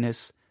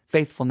 goodness,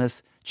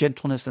 faithfulness,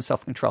 gentleness, and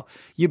self-control.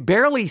 You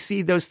barely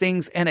see those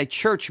things in a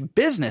church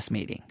business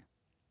meeting.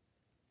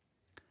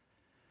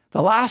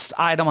 The last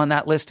item on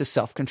that list is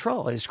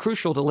self-control. It is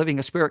crucial to living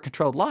a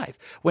spirit-controlled life.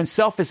 When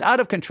self is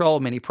out of control,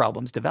 many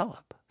problems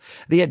develop.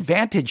 The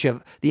advantages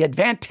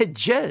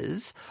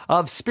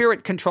of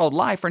spirit-controlled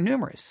life are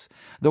numerous.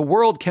 The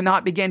world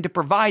cannot begin to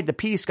provide the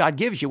peace God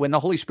gives you when the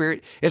Holy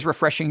Spirit is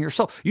refreshing your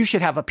soul. You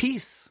should have a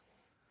peace.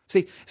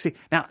 See,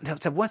 now,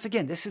 once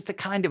again, this is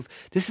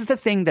the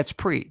thing that's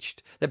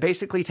preached that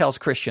basically tells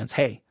Christians,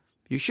 hey,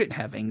 you shouldn't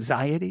have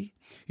anxiety.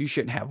 You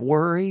shouldn't have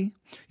worry.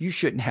 You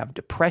shouldn't have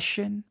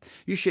depression.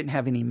 You shouldn't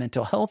have any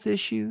mental health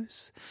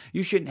issues.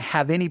 You shouldn't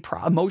have any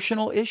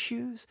emotional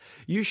issues.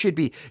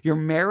 Your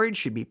marriage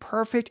should be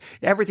perfect.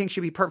 Everything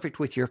should be perfect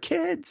with your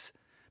kids.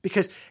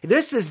 Because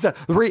this is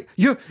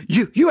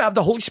you have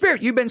the Holy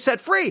Spirit. You've been set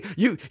free.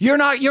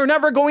 You're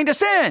never going to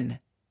sin.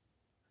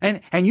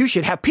 And you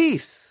should have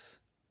peace.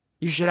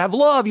 You should have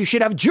love. You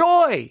should have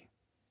joy.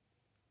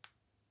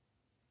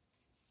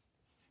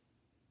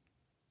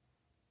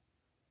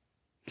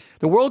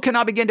 The world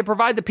cannot begin to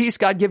provide the peace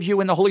God gives you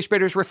when the Holy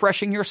Spirit is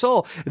refreshing your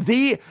soul.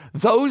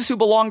 Those who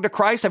belong to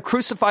Christ have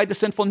crucified the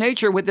sinful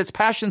nature with its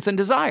passions and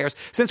desires.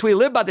 Since we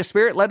live by the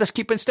Spirit, let us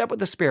keep in step with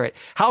the Spirit.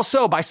 How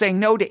so? By saying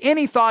no to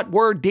any thought,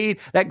 word, deed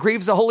that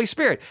grieves the Holy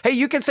Spirit. Hey,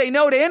 you can say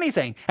no to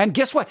anything. And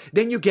guess what?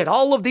 Then you get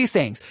all of these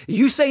things.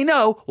 You say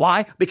no.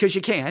 Why? Because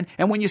you can.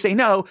 And when you say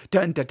no,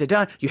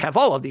 you have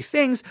all of these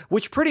things,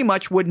 which pretty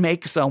much would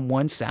make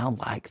someone sound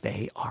like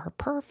they are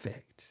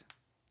perfect.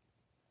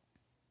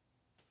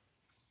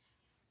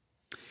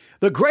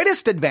 The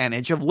greatest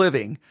advantage of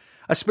living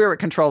a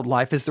Spirit-controlled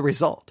life is the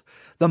result.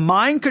 The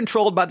mind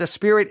controlled by the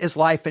Spirit is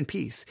life and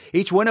peace.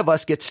 Each one of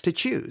us gets to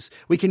choose.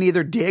 We can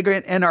either dig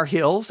in our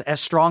heels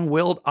as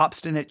strong-willed,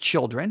 obstinate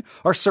children,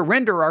 or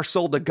surrender our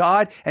soul to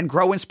God and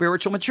grow in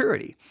spiritual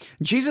maturity.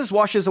 Jesus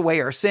washes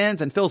away our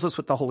sins and fills us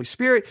with the Holy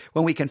Spirit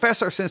when we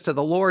confess our sins to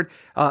the Lord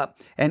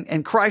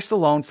and Christ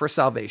alone for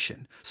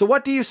salvation. So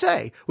what do you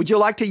say? Would you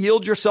like to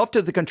yield yourself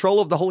to the control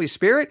of the Holy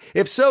Spirit?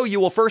 If so, you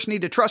will first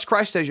need to trust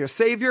Christ as your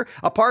Savior.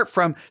 Apart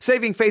from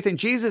saving faith in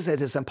Jesus,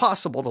 it is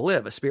impossible to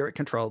live a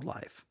Spirit-controlled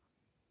life.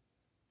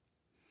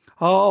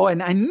 Oh,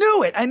 and I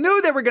knew it. I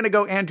knew they were going to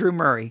go Andrew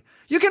Murray.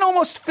 You can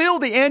almost feel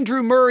the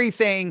Andrew Murray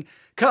thing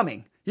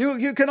coming.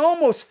 You can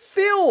almost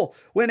feel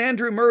when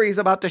Andrew Murray is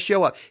about to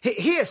show up.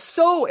 He has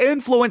so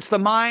influenced the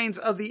minds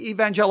of the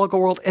evangelical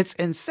world. It's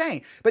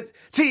insane. But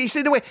see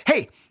the way,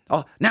 hey,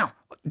 now,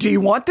 do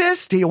you want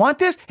this? Do you want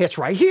this? It's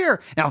right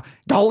here. Now,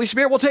 the Holy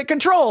Spirit will take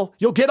control.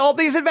 You'll get all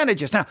these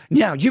advantages.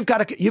 Now, you've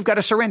got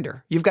to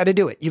surrender. You've got to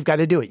do it. You've got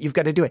to do it. You've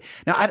got to do it.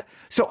 Now,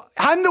 so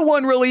I'm the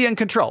one really in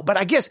control. But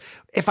I guess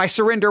if I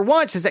surrender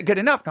once, is that good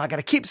enough? No, I got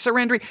to keep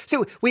surrendering.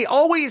 So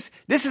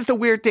this is the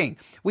weird thing.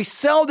 We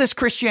sell this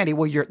Christianity.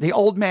 Well, the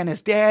old man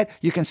is dead.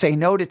 You can say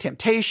no to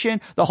temptation.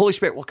 The Holy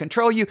Spirit will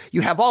control you. You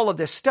have all of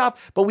this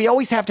stuff, but we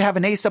always have to have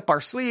an ace up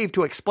our sleeve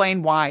to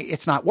explain why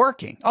it's not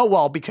working. Oh,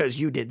 well, because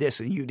you did this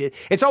and you did.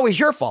 It's always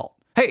your fault.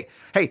 Hey,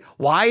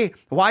 why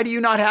do you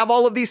not have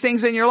all of these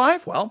things in your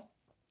life? Well,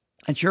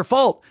 it's your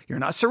fault. You're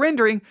not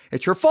surrendering.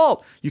 It's your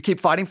fault. You keep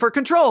fighting for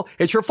control.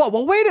 It's your fault.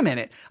 Well, wait a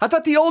minute. I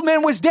thought the old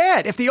man was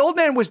dead. If the old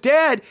man was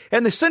dead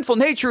and the sinful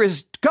nature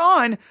is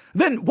gone,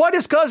 then what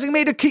is causing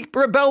me to keep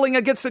rebelling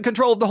against the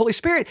control of the Holy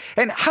Spirit?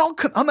 And how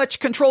much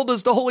control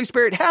does the Holy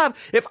Spirit have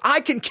if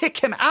I can kick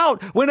him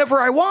out whenever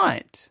I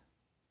want?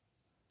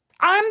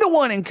 I'm the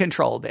one in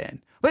control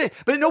then. But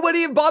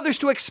nobody bothers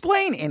to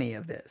explain any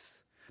of this.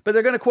 But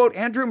they're going to quote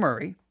Andrew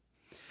Murray.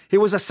 He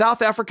was a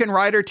South African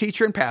writer,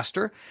 teacher, and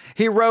pastor.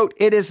 He wrote,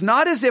 "It is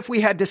not as if we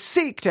had to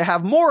seek to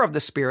have more of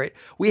the Spirit.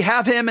 We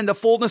have him in the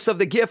fullness of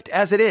the gift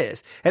as it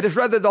is. It is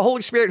rather the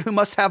Holy Spirit who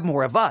must have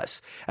more of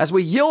us. As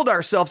we yield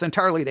ourselves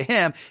entirely to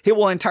him, he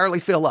will entirely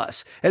fill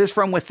us. It is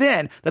from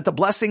within that the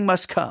blessing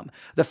must come.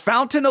 The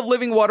fountain of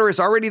living water is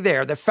already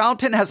there. The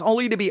fountain has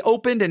only to be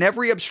opened and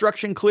every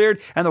obstruction cleared,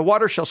 and the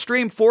water shall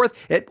stream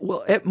forth.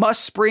 It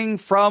must spring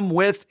from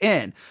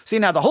within." See,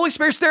 now the Holy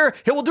Spirit's there.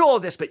 He will do all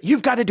of this, but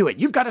you've got to do it.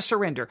 You've got to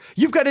surrender.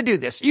 You've got to do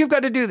this. You've got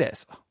to do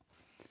this.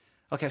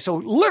 Okay, so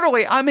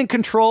literally I'm in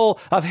control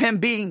of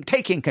him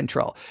taking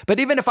control.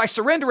 But even if I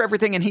surrender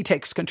everything and he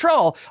takes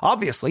control,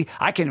 obviously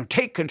I can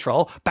take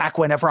control back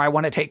whenever I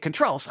want to take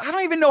control. So I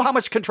don't even know how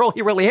much control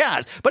he really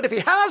has. But if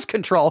he has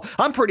control,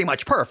 I'm pretty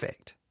much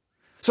perfect.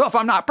 So if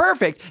I'm not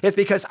perfect, it's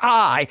because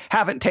I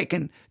haven't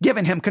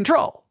given him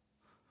control.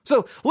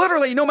 So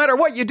literally, no matter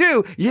what you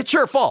do, it's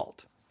your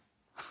fault.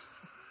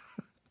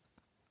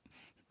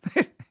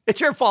 It's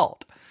your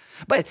fault.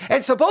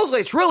 And supposedly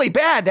it's really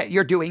bad that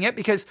you're doing it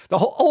because the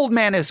whole old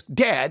man is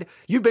dead.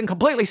 You've been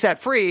completely set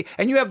free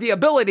and you have the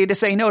ability to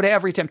say no to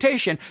every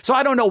temptation. So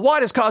I don't know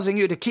what is causing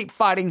you to keep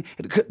fighting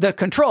the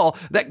control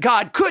that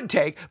God could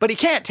take, but he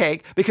can't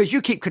take because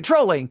you keep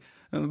controlling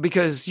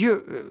because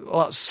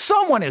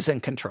someone is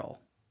in control.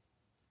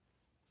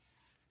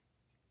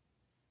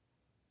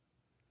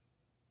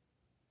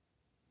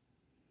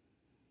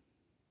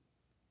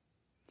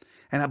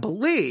 And I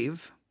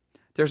believe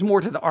there's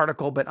more to the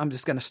article, but I'm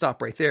just going to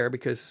stop right there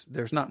because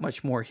there's not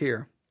much more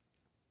here.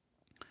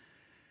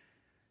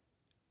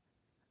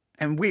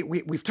 And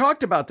we've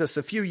talked about this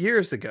a few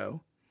years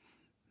ago.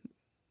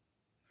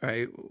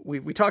 Right?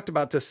 We talked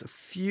about this a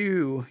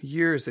few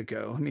years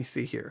ago. Let me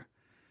see here.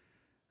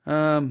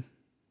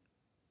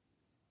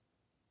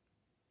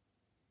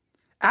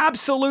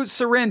 Absolute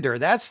Surrender.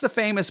 That's the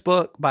famous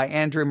book by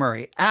Andrew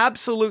Murray.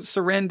 Absolute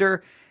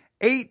Surrender,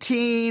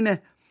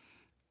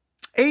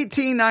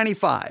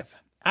 1895.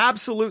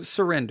 Absolute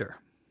Surrender.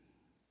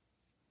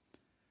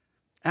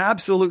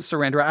 Absolute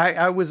Surrender.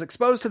 I was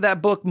exposed to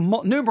that book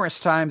numerous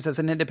times as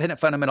an independent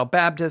fundamental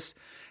Baptist.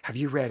 Have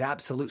you read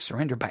Absolute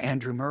Surrender by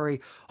Andrew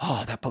Murray?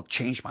 Oh, that book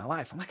changed my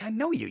life. I'm like, I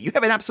know you. You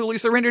haven't absolutely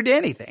surrendered to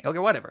anything. Okay,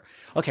 whatever.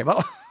 Okay,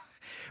 well,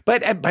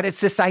 but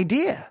it's this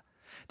idea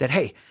that,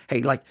 hey,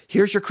 like,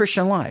 here's your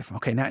Christian life.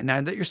 Okay,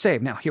 now that you're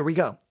saved, now here we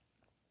go.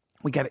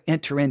 We got to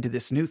enter into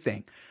this new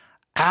thing.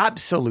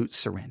 Absolute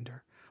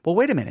surrender. Well,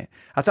 wait a minute.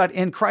 I thought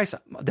in Christ,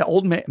 the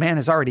old man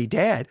is already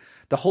dead.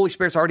 The Holy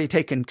Spirit's already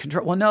taken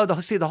control. Well, no,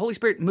 the Holy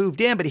Spirit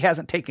moved in, but he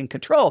hasn't taken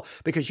control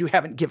because you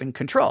haven't given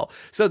control.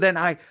 So then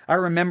I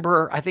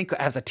remember, I think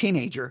as a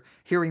teenager,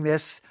 hearing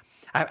this,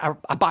 I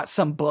bought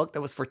some book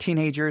that was for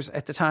teenagers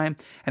at the time.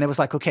 And it was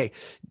like, okay,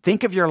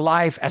 think of your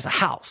life as a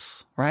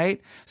house, right?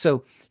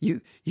 So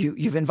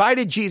you've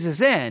invited Jesus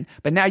in,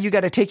 but now you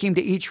got to take him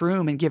to each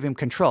room and give him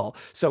control.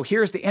 So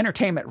here's the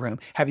entertainment room.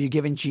 Have you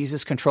given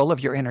Jesus control of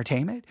your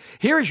entertainment?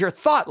 Here's your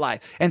thought life.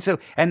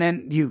 And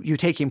then you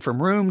take him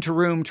from room to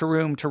room to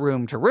room to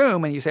room to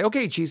room, and you say,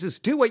 okay, Jesus,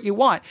 do what you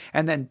want.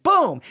 And then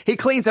boom, he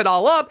cleans it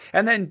all up,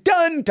 and then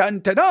dun, dun,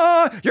 dun,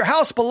 dun, your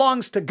house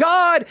belongs to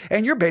God,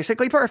 and you're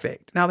basically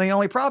perfect. Now, the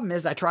only problem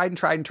is I tried,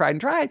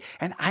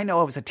 and I know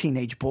I was a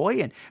teenage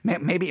boy, and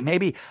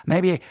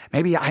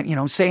maybe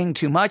I'm saying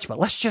too much, but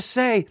let's just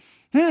say,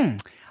 I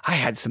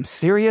had some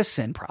serious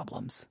sin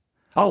problems.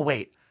 Oh,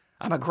 wait,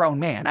 I'm a grown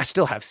man. I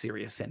still have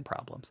serious sin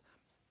problems.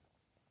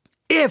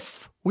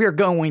 If we're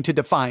going to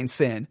define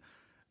sin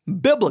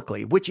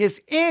biblically, which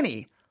is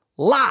any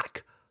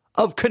lack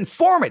of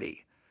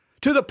conformity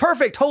to the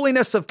perfect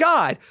holiness of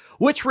God,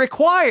 which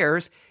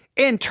requires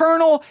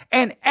internal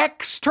and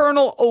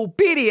external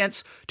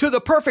obedience to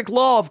the perfect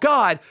law of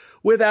God,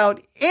 without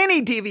any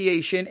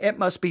deviation, it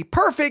must be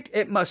perfect,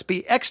 it must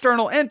be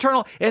external,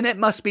 internal, and it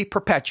must be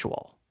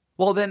perpetual.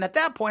 Well, then at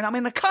that point, I'm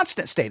in a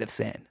constant state of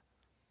sin.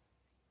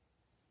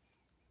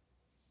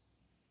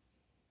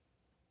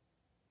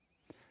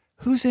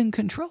 Who's in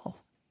control?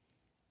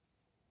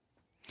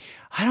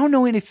 I don't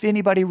know if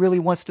anybody really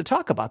wants to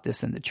talk about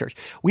this in the church.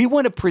 We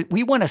want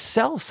to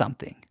sell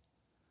something.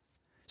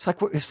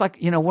 It's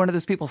like one of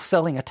those people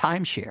selling a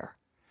timeshare.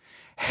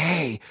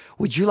 Hey,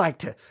 would you like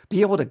to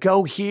be able to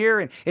go here?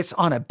 And it's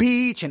on a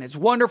beach and it's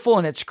wonderful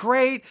and it's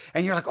great.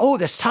 And you're like, oh,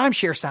 this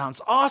timeshare sounds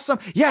awesome.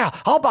 Yeah,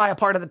 I'll buy a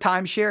part of the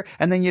timeshare.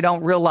 And then you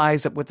don't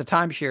realize that with the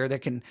timeshare, they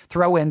can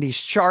throw in these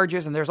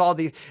charges. And there's all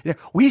these,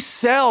 we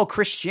sell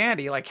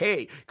Christianity like,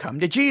 hey, come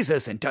to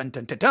Jesus and dun,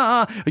 dun, dun,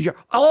 dun.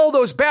 All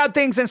those bad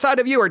things inside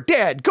of you are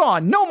dead,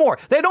 gone, no more.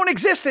 They don't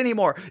exist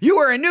anymore. You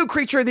are a new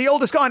creature. The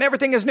old is gone.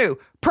 Everything is new.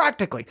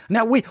 Practically.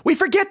 Now we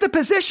forget the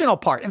positional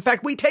part. In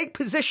fact, we take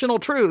positional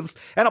truths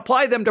and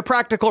apply them to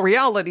practical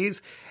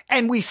realities,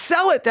 and we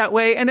sell it that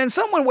way. And then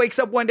someone wakes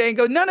up one day and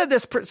goes, none of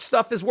this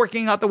stuff is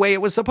working out the way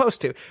it was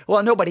supposed to.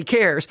 Well, nobody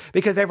cares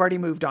because they've already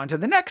moved on to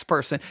the next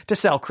person to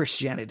sell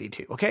Christianity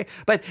to. Okay.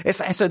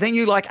 So then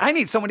you like, I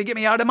need someone to get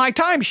me out of my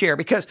timeshare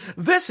because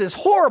this is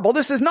horrible.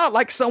 This is not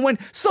like someone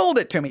sold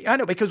it to me. I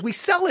know, because we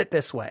sell it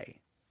this way.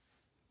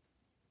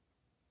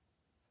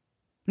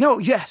 No,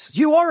 yes,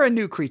 you are a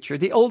new creature.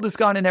 The old is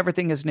gone and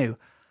everything is new.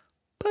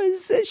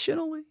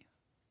 Positionally.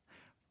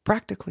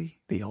 Practically,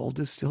 the old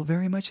is still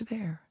very much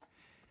there.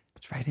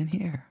 It's right in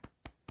here.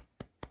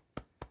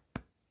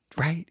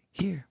 Right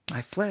here.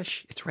 My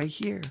flesh, it's right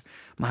here.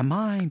 My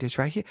mind is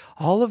right here.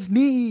 All of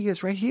me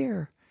is right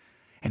here.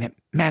 And it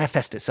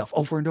manifests itself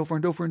over and over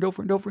and over and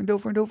over and over and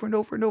over and over and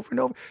over and over and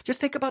over.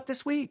 Just think about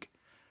this week.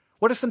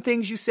 What are some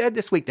things you said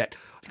this week that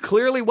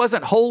clearly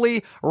wasn't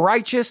holy,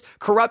 righteous,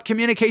 corrupt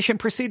communication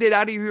proceeded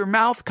out of your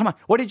mouth? Come on.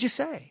 What did you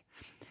say?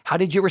 How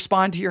did you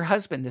respond to your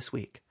husband this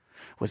week?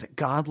 Was it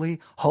godly,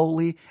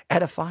 holy,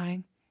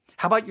 edifying?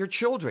 How about your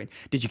children?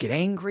 Did you get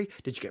angry?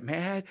 Did you get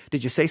mad?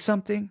 Did you say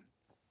something?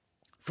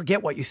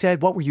 Forget what you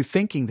said. What were you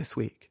thinking this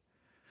week?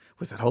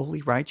 Was it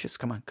holy, righteous?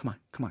 Come on.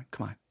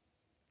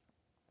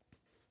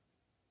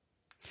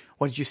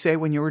 What did you say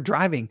when you were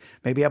driving?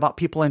 Maybe about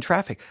people in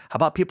traffic. How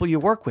about people you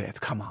work with?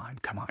 Come on.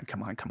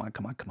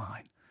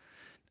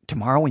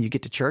 Tomorrow when you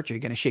get to church, are you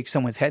going to shake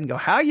someone's head and go,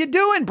 how you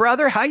doing,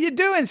 brother? How you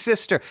doing,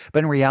 sister? But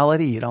in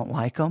reality, you don't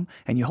like them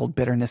and you hold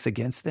bitterness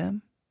against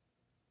them.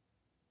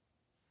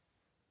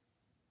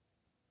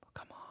 Well,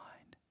 come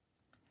on.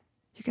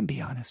 You can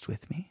be honest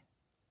with me.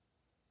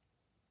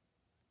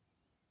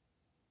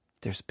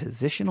 There's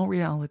positional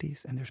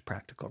realities and there's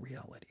practical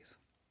realities.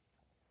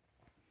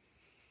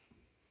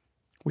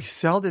 We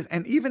sell this,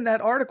 and even that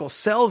article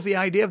sells the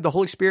idea of the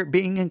Holy Spirit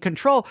being in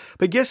control.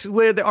 But guess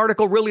where the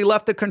article really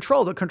left the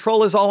control? The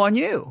control is all on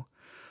you.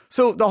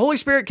 So the Holy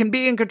Spirit can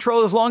be in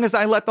control as long as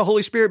I let the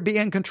Holy Spirit be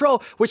in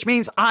control, which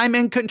means I'm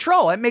in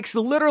control. It makes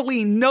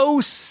literally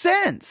no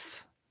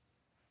sense.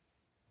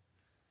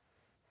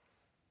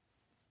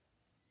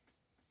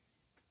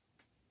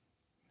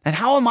 And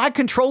how am I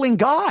controlling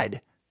God?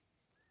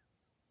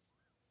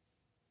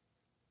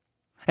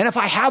 And if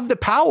I have the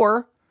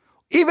power,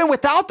 even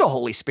without the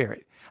Holy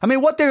Spirit, I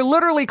mean, what they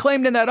literally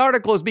claimed in that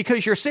article is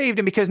because you're saved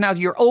and because now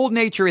your old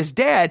nature is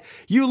dead,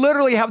 you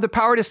literally have the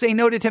power to say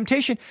no to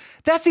temptation.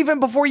 That's even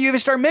before you even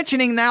start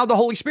mentioning now the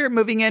Holy Spirit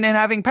moving in and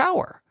having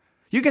power.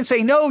 You can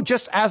say no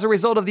just as a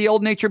result of the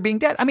old nature being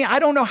dead. I mean, I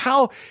don't know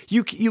how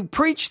you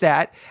preach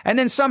that and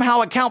then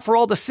somehow account for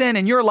all the sin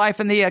in your life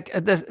and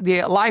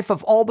the life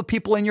of all the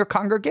people in your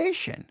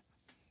congregation.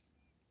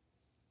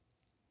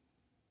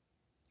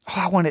 Oh,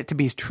 I want it to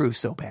be true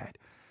so bad.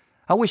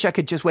 I wish I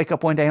could just wake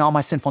up one day and all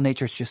my sinful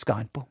nature is just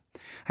gone. Boom.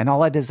 And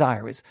all I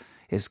desire is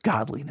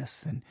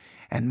godliness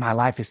and my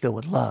life is filled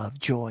with love,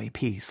 joy,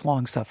 peace,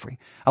 long suffering.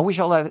 I wish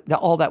all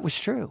that was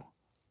true.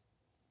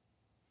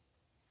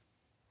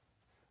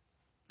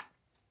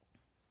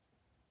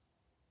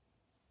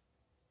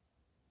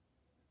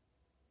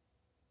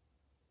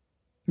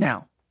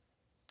 Now,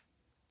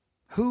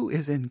 who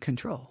is in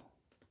control?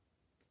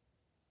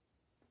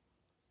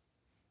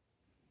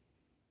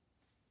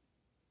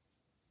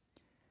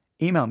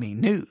 Email me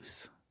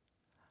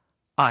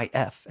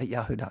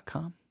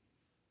newsif@yahoo.com.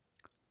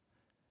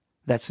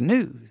 That's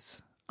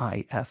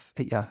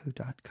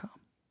newsif@yahoo.com.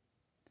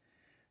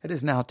 It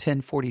is now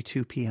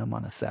 10:42 p.m.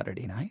 on a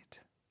Saturday night.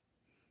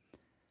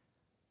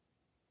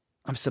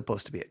 I'm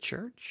supposed to be at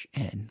church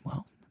and,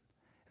 well,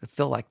 it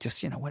feel like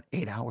just, 8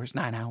 hours,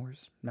 9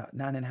 hours,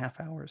 9.5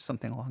 hours,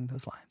 something along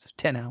those lines.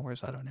 10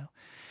 hours, I don't know.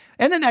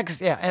 And the next,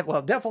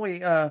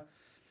 definitely,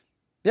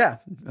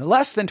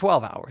 less than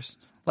 12 hours.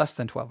 Less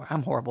than 12 hours.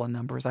 I'm horrible in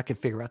numbers. I could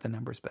figure out the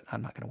numbers, but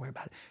I'm not going to worry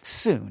about it.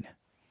 Soon.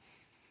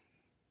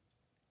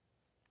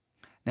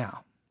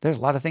 Now, there's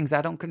a lot of things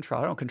I don't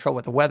control. I don't control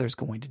what the weather's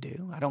going to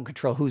do. I don't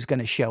control who's going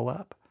to show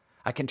up.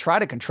 I can try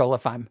to control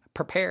if I'm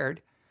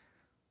prepared.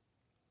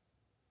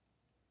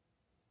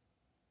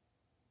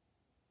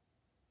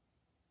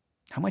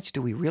 How much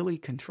do we really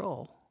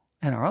control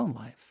in our own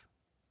life?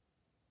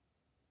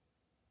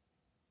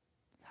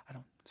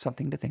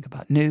 Something to think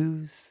about.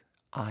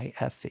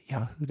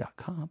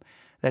 newsif@yahoo.com.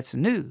 That's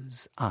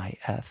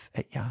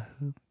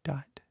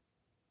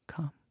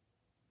newsif@yahoo.com.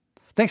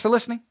 Thanks for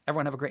listening.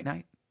 Everyone have a great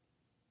night.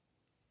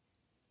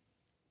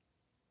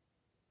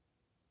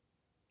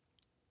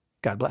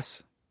 God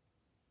bless.